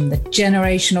topics, from the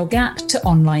generational gap to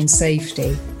online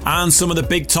safety. And some of the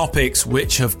big topics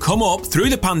which have come up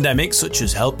through the pandemic, such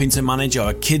as helping to manage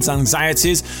our kids'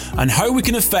 anxieties and how we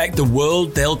can affect the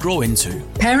world they'll grow into.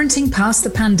 Parenting Past the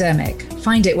Pandemic.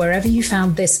 Find it wherever you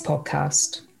found this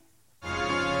podcast.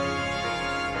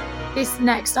 This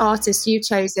next artist you've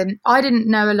chosen, I didn't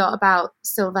know a lot about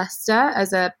Sylvester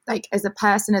as a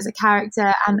person, as a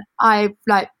character, and I've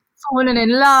fallen in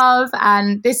love,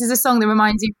 and this is a song that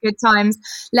reminds you of good times.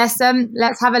 Let's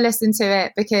have a listen to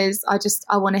it, because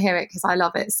I want to hear it because I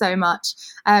love it so much.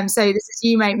 So this is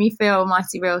You Make Me Feel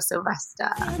Mighty Real, Sylvester.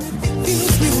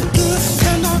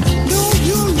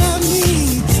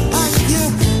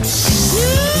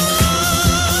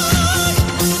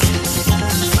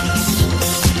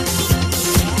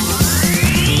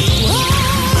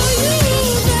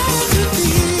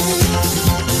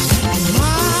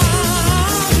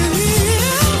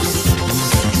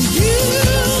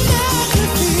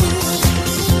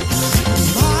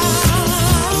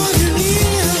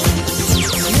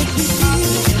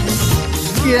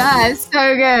 Yeah, it's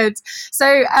so good.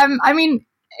 So,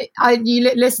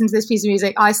 you listen to this piece of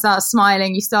music, I start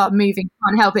smiling, you start moving,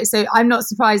 can't help it. So I'm not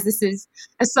surprised this is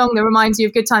a song that reminds you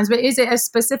of good times. But is it a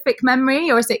specific memory,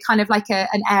 or is it kind of like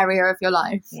an area of your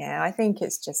life? Yeah, I think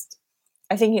it's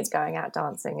going out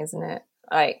dancing, isn't it?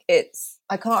 I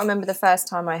can't remember the first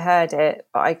time I heard it,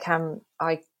 but I can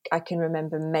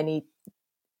remember many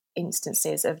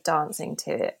instances of dancing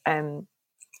to it.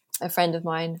 A friend of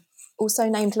mine, also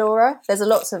named Laura. There's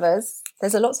lots of us.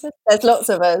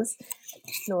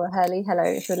 Laura Hurley, hello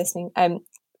if you're listening.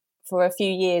 For a few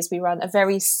years, we run a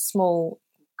very small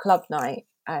club night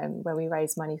where we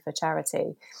raise money for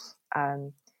charity.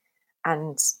 And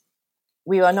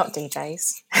we are not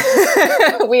DJs.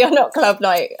 We are not club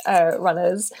night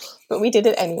runners, but we did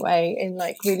it anyway in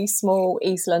really small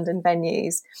East London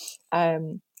venues.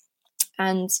 And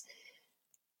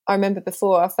I remember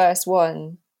before our first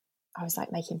one, I was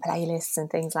making playlists and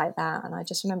things like that. And I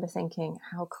just remember thinking,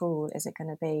 how cool is it going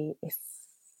to be if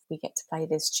we get to play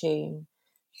this tune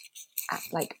at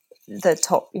the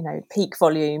top, peak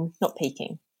volume, not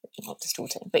peaking, not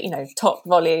distorting, but, top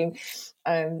volume.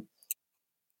 And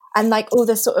all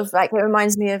the sort of it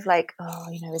reminds me of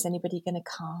is anybody going to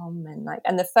come?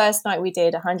 And the first night we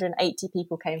did, 180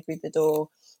 people came through the door.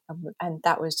 And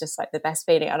that was just the best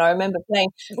feeling. And I remember playing,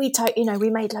 we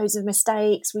made loads of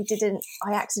mistakes.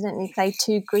 I accidentally played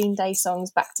 2 Green Day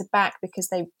songs back to back because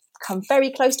they come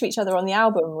very close to each other on the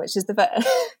album, which is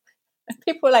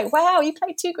people were like, wow, you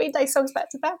played 2 Green Day songs back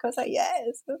to back. I was like, yeah,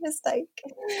 it's a mistake.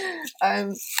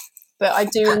 But I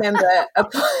do remember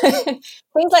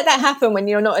things like that happen when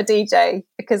you're not a DJ,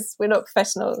 because we're not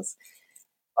professionals.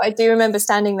 I do remember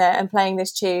standing there and playing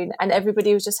this tune, and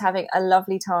everybody was just having a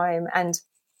lovely time and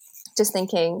just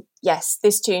thinking, yes,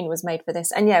 this tune was made for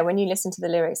this. And yeah, when you listen to the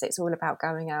lyrics, it's all about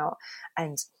going out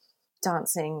and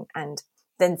dancing, and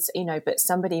then, but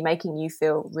somebody making you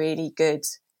feel really good,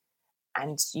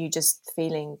 and you just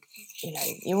feeling,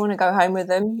 you want to go home with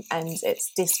them, and it's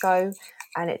disco,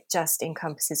 and it just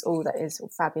encompasses all that is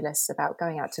fabulous about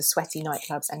going out to sweaty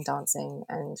nightclubs and dancing.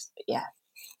 And yeah,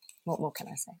 what more can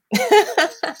I say?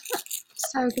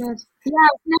 So good. Yeah,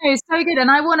 no, it's so good. And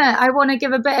I wanna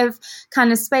give a bit of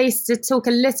kind of space to talk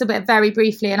a little bit very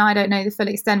briefly, and I don't know the full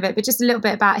extent of it, but just a little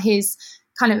bit about his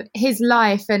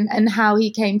life and how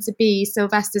he came to be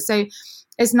Sylvester. So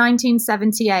it's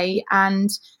 1978, and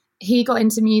he got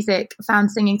into music,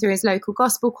 found singing through his local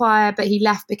gospel choir, but he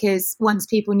left because once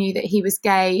people knew that he was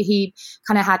gay, he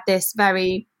kind of had this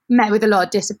met with a lot of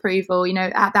disapproval,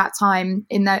 at that time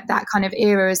in that kind of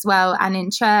era as well, and in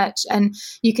church. And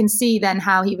you can see then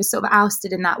how he was sort of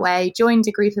ousted in that way, joined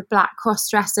a group of black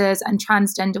cross-dressers and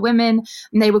transgender women,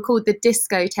 and they were called the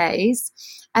Discotays.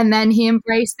 And then he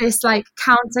embraced this like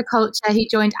counterculture. He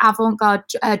joined avant-garde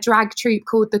drag troupe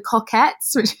called the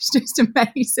Coquettes, which is just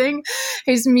amazing.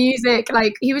 His music,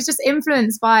 like he was just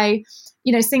influenced by,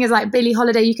 you know, singers like Billie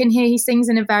Holiday. You can hear he sings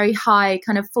in a very high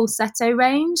kind of falsetto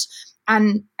range.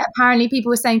 And apparently people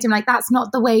were saying to him, like, that's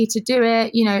not the way to do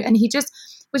it, you know, and he just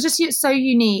was just so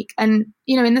unique. And,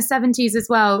 you know, in the 70s as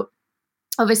well,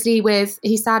 obviously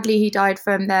he died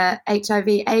from the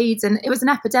HIV AIDS, and it was an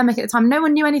epidemic at the time. No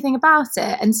one knew anything about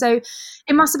it. And so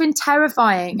it must have been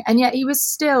terrifying. And yet he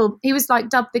was like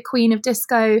dubbed the Queen of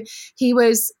Disco. He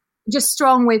was just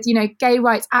strong with, you know, gay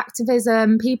rights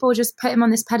activism. People just put him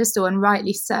on this pedestal, and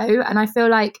rightly so. And I feel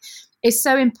like it's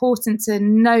so important to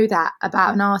know that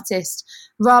about an artist,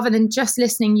 rather than just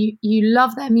listening. You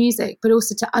love their music, but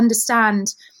also to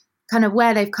understand kind of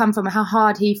where they've come from and how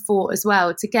hard he fought as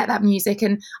well to get that music.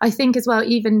 And I think as well,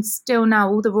 even still now,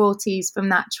 all the royalties from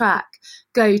that track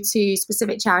go to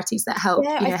specific charities that help,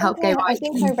 help gay rights. I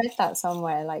think I read that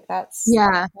somewhere. Like that's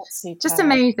just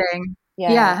amazing.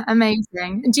 Yeah,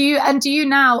 amazing. Do you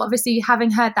now, obviously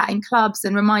having heard that in clubs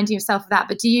and reminding yourself of that,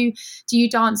 but do you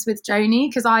dance with Joni?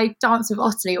 Because I dance with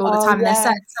Ottilie all the time, and there's so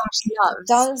much she loves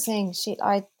dancing.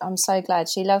 I'm so glad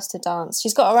she loves to dance.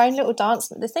 She's got her own little dance.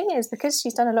 The thing is, because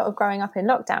she's done a lot of growing up in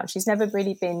lockdown, she's never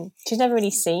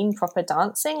really seen proper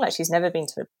dancing. Like she's never been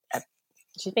to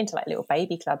she's been to like little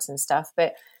baby clubs and stuff,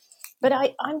 but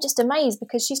I'm just amazed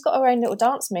because she's got her own little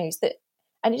dance moves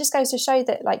and it just goes to show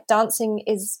that like dancing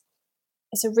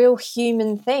it's a real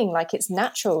human thing. Like it's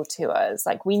natural to us.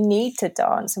 Like we need to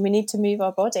dance and we need to move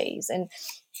our bodies. And,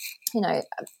 you know,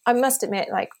 I must admit,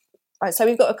 like, so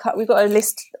we've got a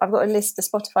list. I've got a list, the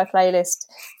Spotify playlist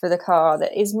for the car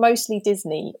that is mostly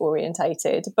Disney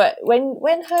orientated. But when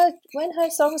her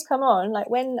songs come on, like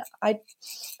when I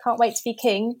Can't Wait to Be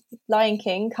King, Lion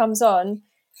King comes on,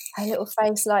 her little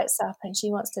face lights up and she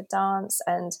wants to dance.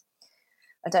 And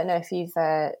I don't know if you've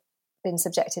been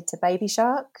subjected to Baby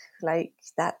Shark. Like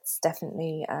that's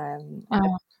definitely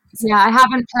yeah, I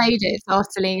haven't played it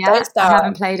Ottilie yet. I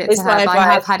haven't played it to her, but I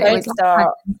have had it with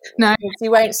no,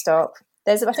 you won't stop.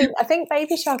 I think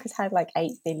Baby Shark has had like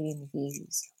 8 billion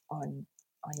views on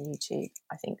YouTube.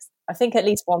 I think at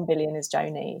least 1 billion is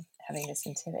Joni having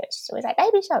listened to it. She's always like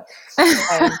Baby Shark.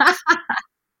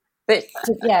 But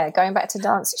going back to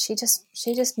dance, she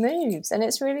just moves, and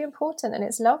it's really important, and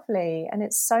it's lovely, and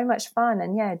it's so much fun.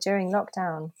 And during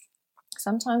lockdown,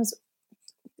 sometimes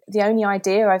the only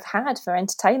idea I've had for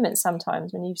entertainment,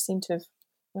 sometimes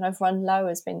when I've run low,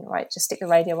 has been right. Just stick the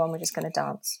radio on. We're just going to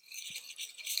dance.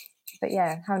 But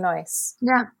how nice.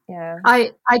 Yeah.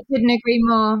 I couldn't agree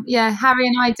more. Yeah, Harry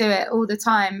and I do it all the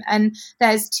time. And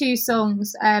there's 2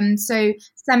 songs. So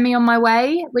Send Me On My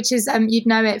Way, which is you'd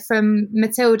know it from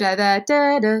Matilda, the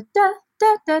da da da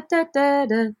da da da da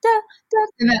da da,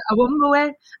 and then I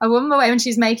want my way when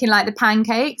she's making like the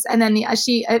pancakes, and then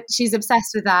she's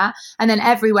obsessed with that. And then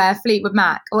Everywhere, Fleetwood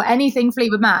Mac, or anything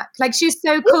Fleetwood Mac. Like she's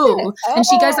so cool, and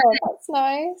she goes like that's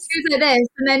nice. She goes like this,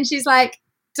 and then she's like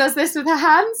does this with her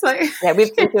hands. Like we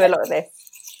do a lot of this.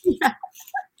 Yeah.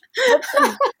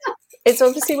 It's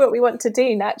obviously what we want to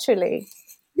do naturally.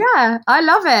 Yeah, I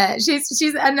love it.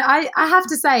 She's and I have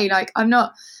to say, like, I'm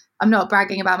not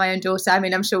bragging about my own daughter. I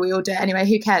mean, I'm sure we all do it anyway.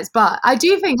 Who cares? But I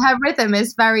do think her rhythm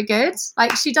is very good.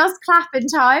 Like she does clap in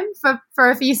time for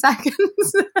a few seconds.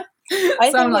 I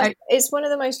think it's one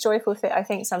of the most joyful things. I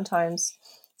think sometimes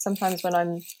when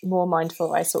I'm more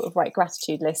mindful, I sort of write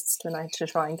gratitude lists when I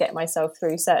try and get myself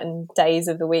through certain days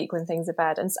of the week when things are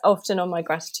bad. And often on my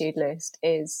gratitude list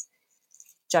is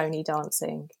Joni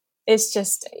dancing. It's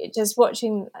just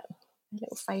watching their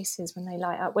little faces when they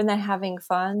light up, when they're having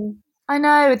fun. I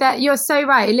know that you're so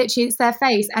right. Literally, it's their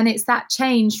face, and it's that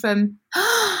change from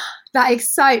that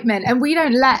excitement. And we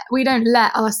don't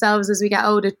let ourselves as we get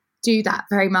older do that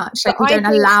very much. Like we don't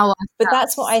allow ourselves. But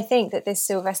that's what I think that this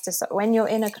Sylvester, when you're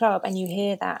in a club and you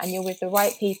hear that and you're with the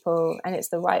right people and it's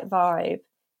the right vibe,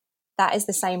 that is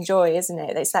the same joy, isn't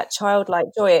it? It's that childlike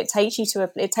joy. It takes you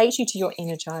to your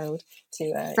inner child.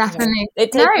 Definitely.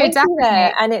 Definitely.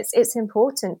 There. And it's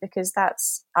important because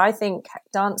I think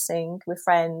dancing with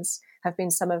friends have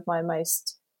been some of my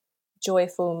most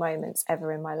joyful moments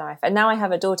ever in my life. And now I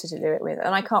have a daughter to do it with,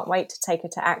 and I can't wait to take her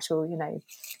to actual,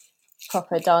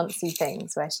 proper dancey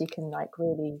things where she can like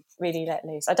really, really let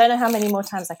loose. I don't know how many more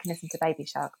times I can listen to Baby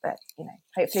Shark, but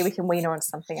hopefully we can wean her onto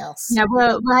something else. Yeah,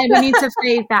 well, we need to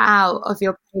phase that out of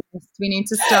your playlist. We need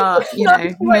to start,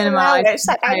 minimize. It's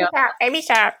like Baby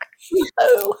Shark.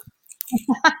 Oh.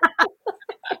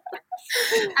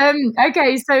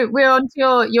 Okay, so we're on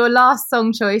to your last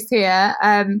song choice here.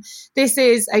 This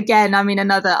is, again, I mean,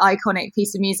 another iconic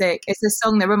piece of music. It's a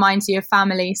song that reminds you of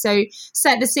family. So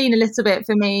set the scene a little bit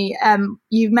for me.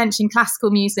 You've mentioned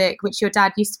classical music, which your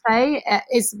dad used to play.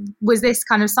 Was this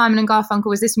kind of Simon and Garfunkel?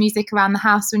 Was this music around the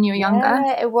house when you were younger?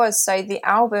 Yeah, it was. So the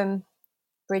album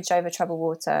Bridge Over Troubled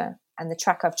Water, and the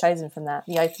track I've chosen from that,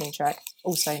 the opening track,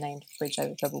 also named Bridge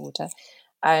Over Troubled Water.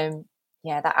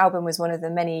 That album was one of the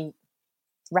many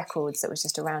records that was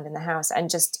just around in the house,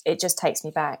 and it just takes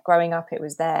me back. Growing up, it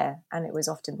was there, and it was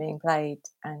often being played.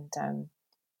 And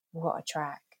what a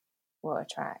track!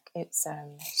 It's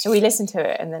shall we listen to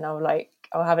it, and then I'll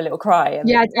have a little cry.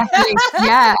 Yeah, definitely.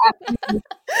 Yeah, absolutely.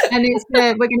 And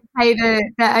we're going to play the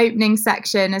opening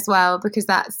section as well, because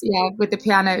that's with the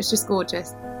piano, it's just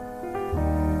gorgeous.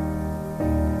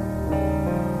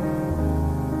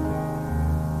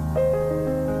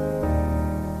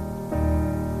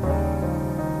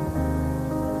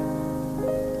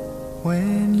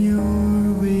 When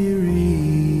you're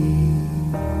weary,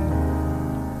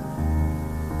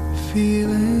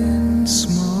 feeling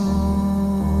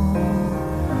small,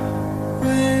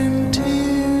 when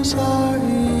tears are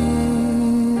in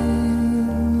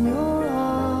your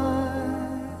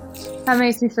eyes. That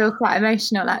makes me feel quite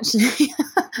emotional, actually.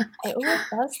 It always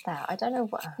does that. I don't know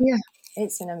what. Yeah,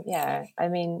 it's I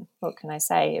mean, what can I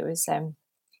say? It was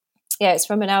it's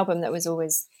from an album that was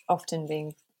always often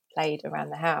being played around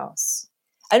the house.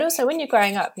 And also, when you're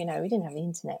growing up, we didn't have the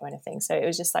internet or anything, so it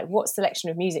was just like what selection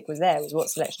of music was there was what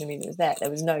selection of music was there. There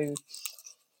was no,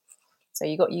 so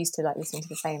you got used to listening to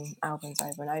the same albums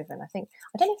over and over. And I don't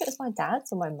know if it was my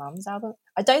dad's or my mum's album.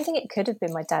 I don't think it could have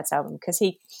been my dad's album, because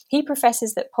he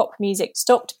professes that pop music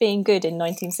stopped being good in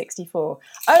 1964.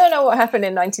 I don't know what happened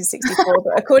in 1964,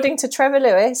 but according to Trevor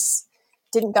Lewis,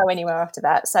 didn't go anywhere after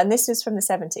that. So, and this was from the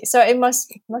 70s. So it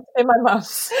must have been my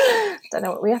mum's. Don't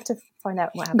know. We have to find out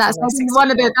what happened. That's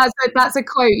one of the. That's a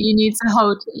quote you need to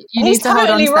hold. You need to hold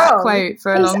on to that quote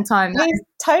for a long time. He's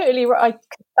totally right.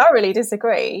 I thoroughly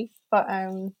disagree. But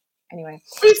anyway,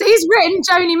 he's written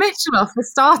Joni Mitchell off for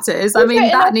starters. I mean,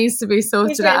 that needs to be sorted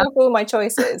he's out. Off all my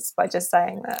choices by just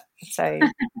saying that. So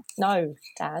no,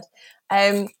 Dad.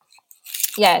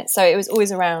 So it was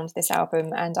always around this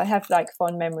album, and I have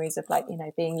fond memories of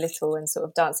being little and sort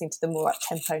of dancing to the more up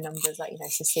tempo numbers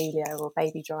Cecilia or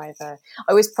Baby Driver. I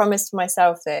always promised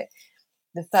myself that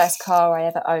the first car I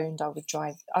ever owned, I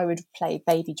would play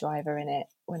Baby Driver in it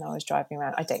when I was driving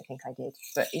around. I don't think I did,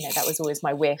 but that was always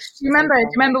my wish. Do you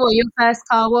remember what your first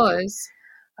car was?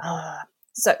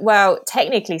 So, well,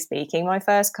 technically speaking, my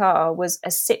first car was a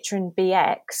Citroen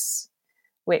BX,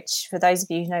 which, for those of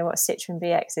you who know what a Citroen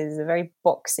BX is a very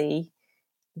boxy,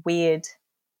 weird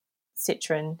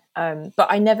Citroen. But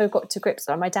I never got to grips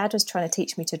with it. My dad was trying to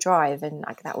teach me to drive, and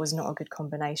that was not a good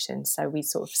combination. So we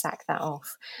sort of sacked that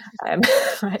off. I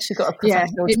actually got a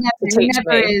professional to teach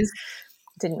me.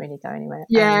 Didn't really go anywhere.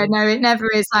 Yeah, no, it never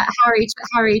is.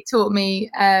 Harry taught me,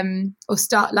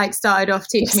 started off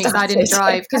teaching me because I didn't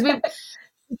drive. Because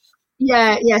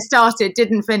started,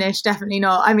 didn't finish, definitely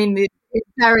not. I mean,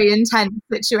 very intense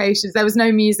situations. There was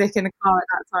no music in the car at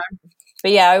that time.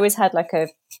 But yeah, I always had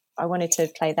I wanted to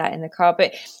play that in the car.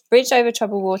 But Bridge Over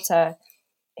Troubled Water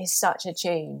is such a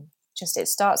tune. Just it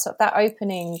starts up that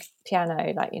opening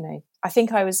piano. I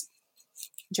think I was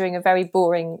during a very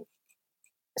boring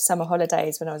summer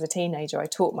holidays when I was a teenager. I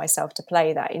taught myself to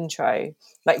play that intro.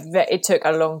 It took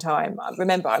a long time.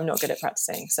 Remember, I'm not good at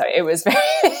practicing, so it was very.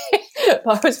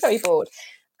 I was very bored.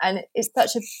 And it's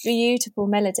such a beautiful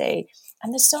melody.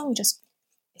 And the song it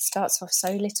starts off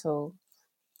so little,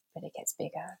 but it gets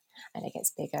bigger and it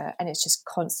gets bigger. And it's just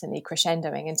constantly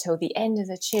crescendoing until the end of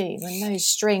the tune, when those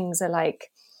strings are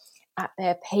at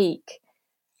their peak.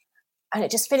 And it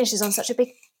just finishes on such a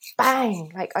big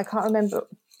bang. I can't remember,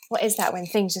 what is that when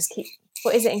things just keep,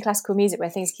 what is it in classical music where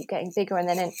things keep getting bigger and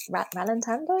then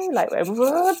rallentando? Like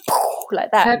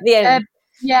that at the end.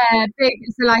 Big.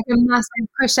 So a massive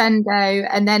crescendo,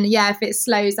 and then if it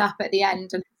slows up at the end,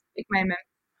 and it's a big moment.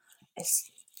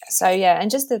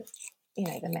 And just the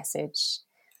the message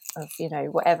of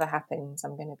whatever happens,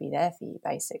 I'm going to be there for you,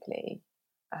 basically,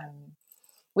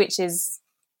 which is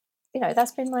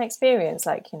that's been my experience.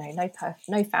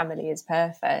 No family is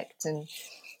perfect,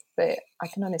 but I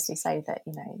can honestly say that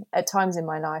at times in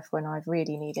my life when I've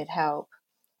really needed help.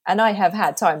 And I have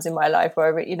had times in my life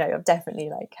where, I've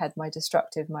definitely had my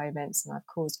destructive moments and I've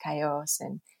caused chaos.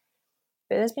 But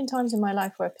there's been times in my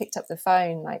life where I picked up the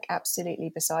phone, absolutely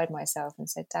beside myself, and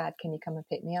said, "Dad, can you come and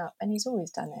pick me up?" And he's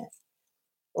always done it.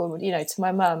 Or, to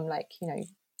my mum,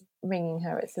 ringing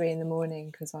her at 3 a.m.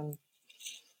 because I'm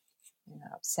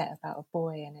upset about a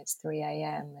boy and it's 3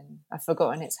 a.m. and I've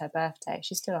forgotten it's her birthday,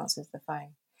 she still answers the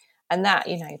phone. And that,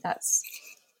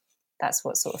 that's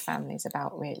what sort of family is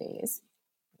about, really. Is,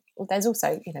 well, there's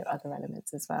also, other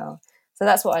elements as well. So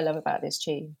that's what I love about this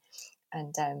tune.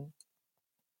 And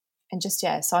just,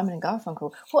 Simon and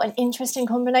Garfunkel, what an interesting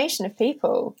combination of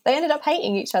people. They ended up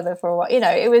hating each other for a while.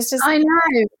 It was just... I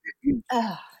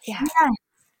know. Yeah.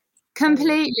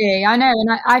 Completely. I know.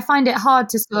 And I find it hard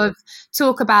to sort of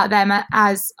talk about them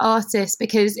as artists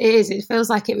because it feels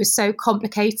like it was so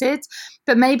complicated.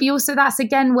 But maybe also that's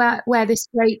again where this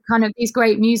great kind of these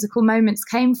great musical moments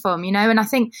came from, and I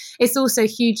think it's also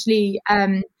hugely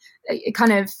kind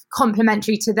of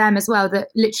complimentary to them as well, that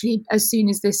literally as soon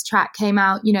as this track came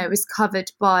out, it was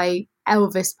covered by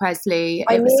Elvis Presley.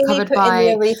 I nearly put in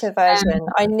the Aretha version.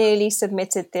 I nearly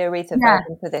submitted the Aretha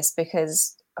version for this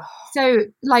because...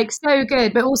 So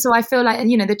good, but also I feel like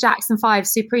the Jackson 5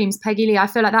 Supremes, Peggy Lee, I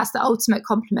feel like that's the ultimate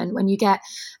compliment when you get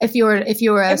if you're a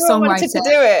Everyone songwriter. Wanted to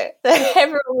do it.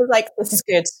 Everyone was like, this is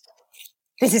good,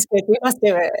 we must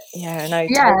do it. Yeah, no,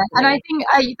 yeah, totally.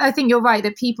 And I think you're right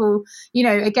that people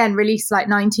again released like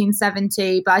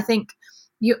 1970, but I think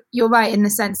you're right in the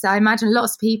sense that I imagine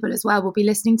lots of people as well will be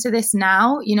listening to this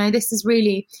now. This is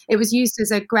really, it was used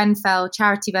as a Grenfell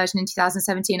charity version in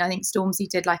 2017. I think Stormzy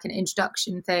did like an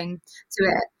introduction thing to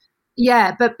it.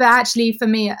 Yeah, but actually for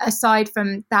me, aside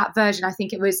from that version, I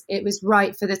think it was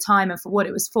right for the time and for what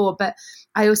it was for. But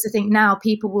I also think now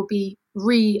people will be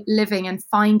reliving and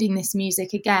finding this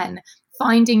music again,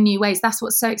 finding new ways. That's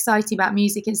what's so exciting about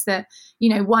music, is that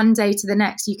one day to the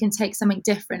next you can take something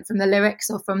different from the lyrics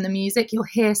or from the music. You'll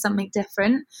hear something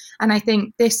different, and I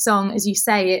think this song, as you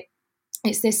say,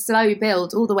 it's this slow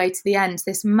build all the way to the end,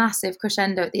 this massive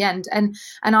crescendo at the end, and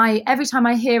I every time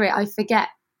I hear it I forget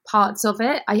parts of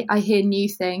it. I hear new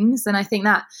things, and I think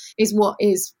that is what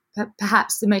is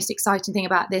perhaps the most exciting thing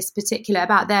about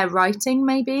their writing,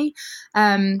 maybe,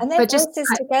 and their voices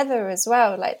together as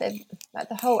well, like the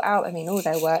whole album. I mean, all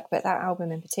their work, but that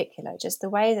album in particular, just the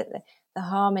way that the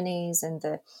harmonies and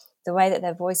the way that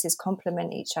their voices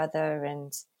complement each other,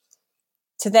 and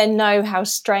to then know how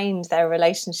strained their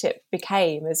relationship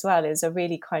became as well, is a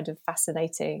really kind of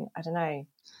fascinating, I don't know.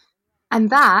 And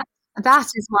that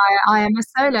is why I am a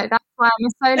solo. That's why I'm a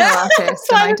solo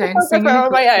artist and I don't sing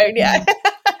on my own. Yeah.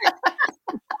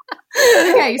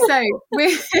 Okay, so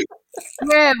we're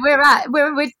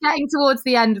getting towards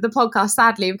the end of the podcast,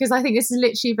 sadly, because I think this has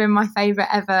literally been my favourite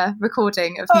ever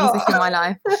recording of music in my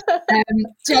life.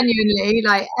 Genuinely,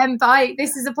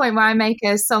 this is the point where I make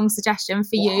a song suggestion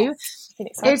for you.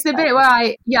 It's the bit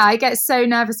where I get so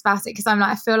nervous about it because I'm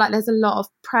like, I feel like there's a lot of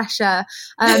pressure,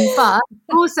 but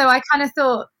also I kind of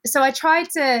thought, so I tried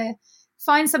to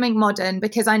find something modern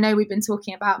because I know we've been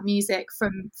talking about music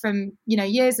from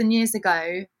years and years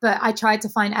ago, but I tried to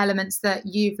find elements that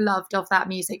you've loved of that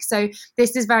music. So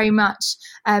this is very much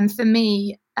for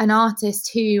me an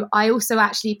artist who I also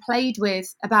actually played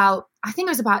with I think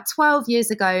it was about 12 years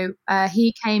ago.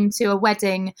 He came to a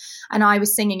wedding and I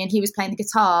was singing and he was playing the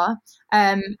guitar,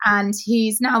 and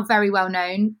he's now very well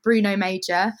known, Bruno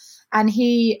Major, and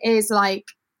he is like,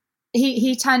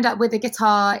 he turned up with a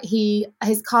guitar.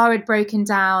 His car had broken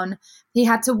down. He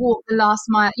had to walk the last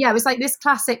mile. Yeah, it was like this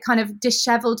classic kind of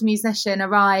disheveled musician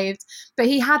arrived, but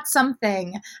he had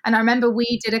something. And I remember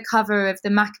we did a cover of the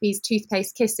Maccabees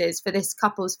Toothpaste Kisses for this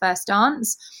couple's first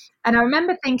dance. And I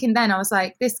remember thinking then, I was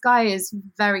like, this guy is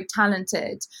very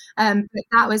talented. But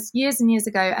that was years and years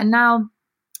ago. And now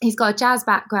he's got a jazz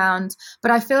background.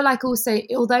 But I feel like also,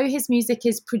 although his music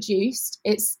is produced,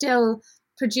 it's still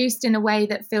produced in a way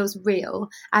that feels real,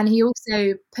 and he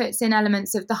also puts in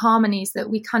elements of the harmonies that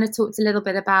we kind of talked a little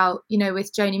bit about,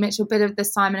 with Joni Mitchell, a bit of the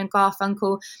Simon and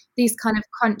Garfunkel, these kind of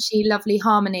crunchy, lovely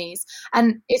harmonies.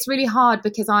 And it's really hard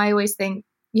because I always think,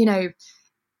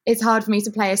 it's hard for me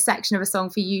to play a section of a song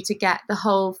for you to get the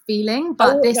whole feeling.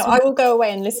 But I will go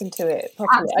away and listen to it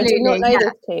properly. Absolutely, I do not know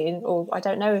this tune, or I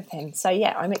don't know of him. So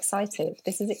yeah, I'm excited.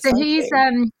 This is exciting. So he's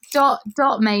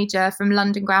Dot Major from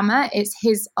London Grammar. It's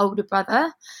his older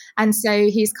brother, and so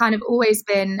he's kind of always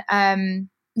been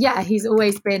he's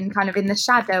always been kind of in the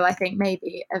shadow, I think,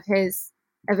 maybe of his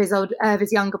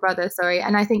younger brother. Sorry,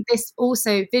 and I think this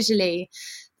also visually.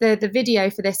 The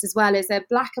video for this as well is a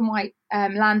black and white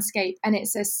landscape, and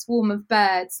it's a swarm of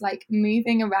birds like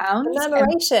moving around. The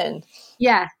narration.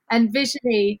 Yeah, and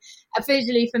visually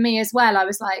for me as well, I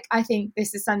was like, I think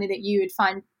this is something that you would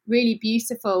find really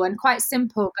beautiful and quite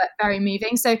simple but very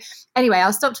moving. So anyway,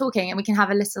 I'll stop talking and we can have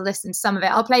a little listen to some of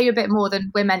it. I'll play you a bit more than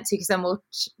we're meant to because then we'll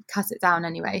cut it down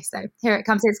anyway. So here it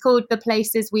comes. It's called The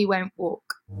Places We Won't Walk.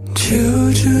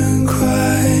 Children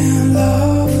cry and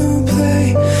love and play.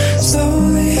 away.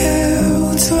 Slowly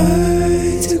hell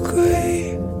turned to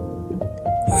grey.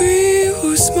 We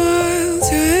will smile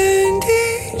to end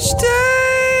each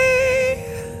day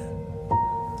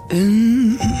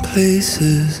in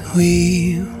places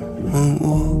we won't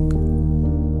walk.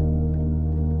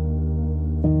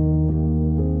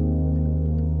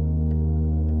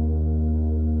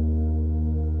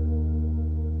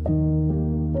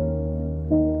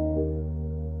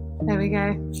 There we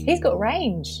go. He's got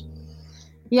range.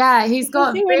 Yeah, he's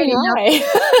got He's really high.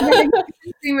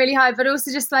 really high, but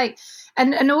also just like,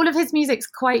 and all of his music's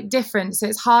quite different, so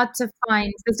it's hard to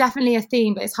find. There's definitely a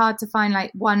theme, but it's hard to find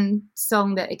like one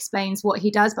song that explains what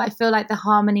he does. But I feel like the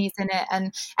harmonies in it,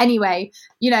 and anyway,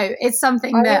 you know, it's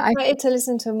something that I'm excited to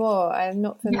listen to more. I'm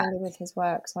not familiar with his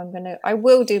work, so I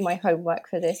will do my homework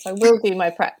for this. I will do my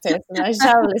practice, and I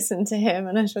shall listen to him,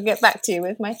 and I shall get back to you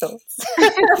with my thoughts. I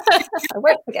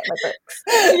won't forget my books.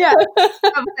 Yeah.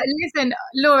 Listen,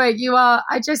 Laura, you are.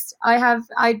 I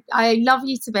love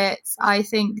you to bits. I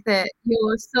think that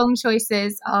your song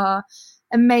choices are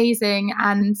amazing,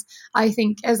 and I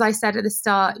think, as I said at the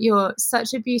start, you're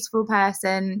such a beautiful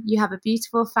person. You have a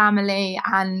beautiful family,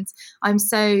 and I'm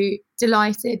so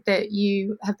delighted that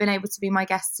you have been able to be my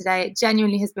guest today. It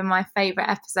genuinely has been my favourite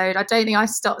episode. I don't think I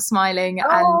stopped smiling.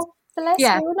 And bless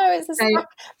you. No, it's just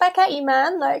back at you,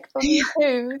 man. Like, from you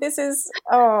too. This is,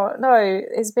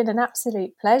 it's been an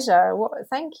absolute pleasure.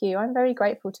 Thank you. I'm very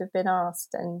grateful to have been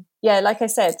asked. And yeah, like I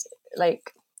said,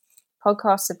 like,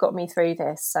 podcasts have got me through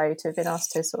this. So to have been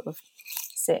asked to sort of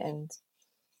sit and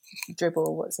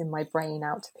dribble what's in my brain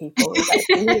out to people is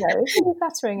actually, it's really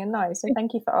flattering and nice. So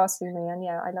thank you for asking me. And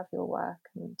yeah, I love your work.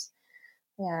 And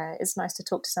yeah, it's nice to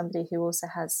talk to somebody who also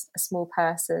has a small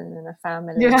person and a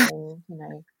family and, you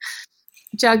know,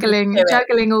 juggling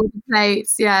all the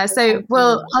plates. Yeah. So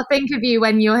I'll think of you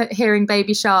when you're hearing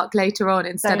Baby Shark later on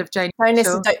instead of Joni.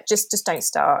 Just don't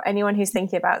start. Anyone who's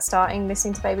thinking about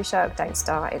listening to Baby Shark, don't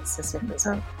start. It's a slippery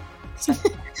slope.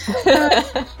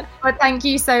 Well, thank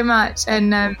you so much,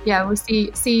 and we'll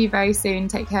see you very soon.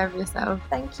 Take care of yourself.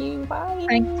 Thank you. Bye.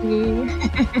 Thank you.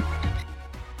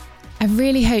 I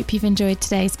really hope you've enjoyed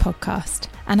today's podcast,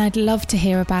 and I'd love to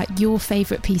hear about your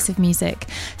favourite piece of music.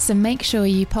 So make sure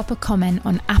you pop a comment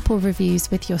on Apple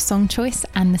Reviews with your song choice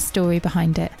and the story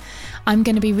behind it. I'm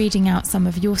going to be reading out some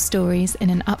of your stories in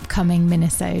an upcoming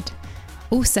minisode.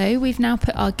 Also, we've now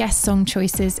put our guest song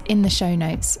choices in the show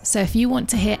notes, so if you want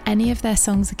to hear any of their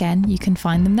songs again, you can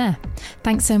find them there.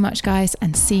 Thanks so much, guys,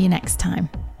 and see you next time.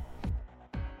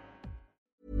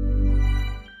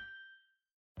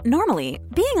 Normally,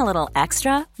 being a little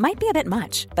extra might be a bit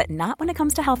much, but not when it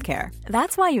comes to healthcare.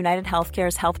 That's why United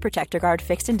Healthcare's Health Protector Guard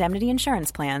fixed indemnity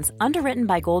insurance plans, underwritten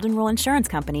by Golden Rule Insurance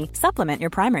Company, supplement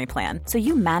your primary plan so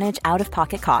you manage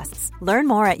out-of-pocket costs. Learn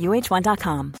more at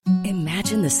uh1.com.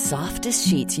 Imagine the softest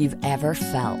sheets you've ever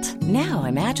felt. Now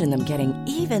imagine them getting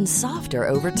even softer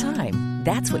over time.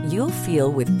 That's what you'll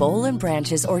feel with Boll &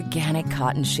 Branch's organic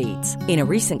cotton sheets. In a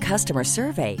recent customer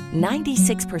survey,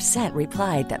 96%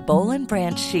 replied that Boll &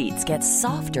 Branch sheets get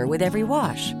softer with every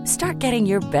wash. Start getting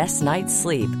your best night's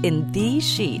sleep in these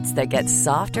sheets that get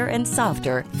softer and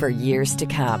softer for years to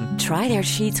come. Try their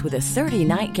sheets with a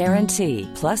 30-night guarantee.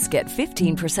 Plus, get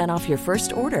 15% off your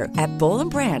first order at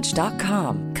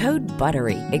bollandbranch.com. Code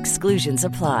BUTTERY. Exclusions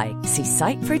apply. See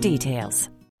site for details.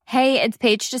 Hey, it's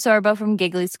Paige DeSorbo from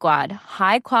Giggly Squad.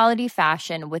 High quality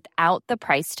fashion without the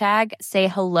price tag. Say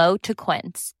hello to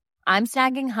Quince. I'm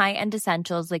snagging high-end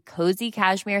essentials like cozy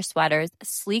cashmere sweaters,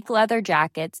 sleek leather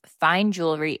jackets, fine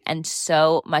jewelry, and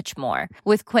so much more.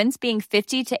 With Quince being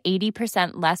 50 to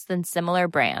 80% less than similar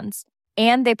brands.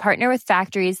 And they partner with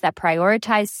factories that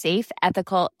prioritize safe,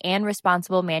 ethical, and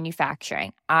responsible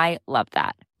manufacturing. I love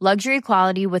that. Luxury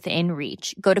quality within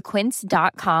reach. Go to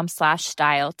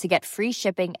quince.com/style to get free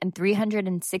shipping and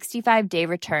 365-day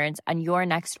returns on your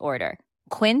next order.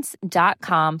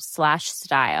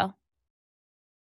 Quince.com/style.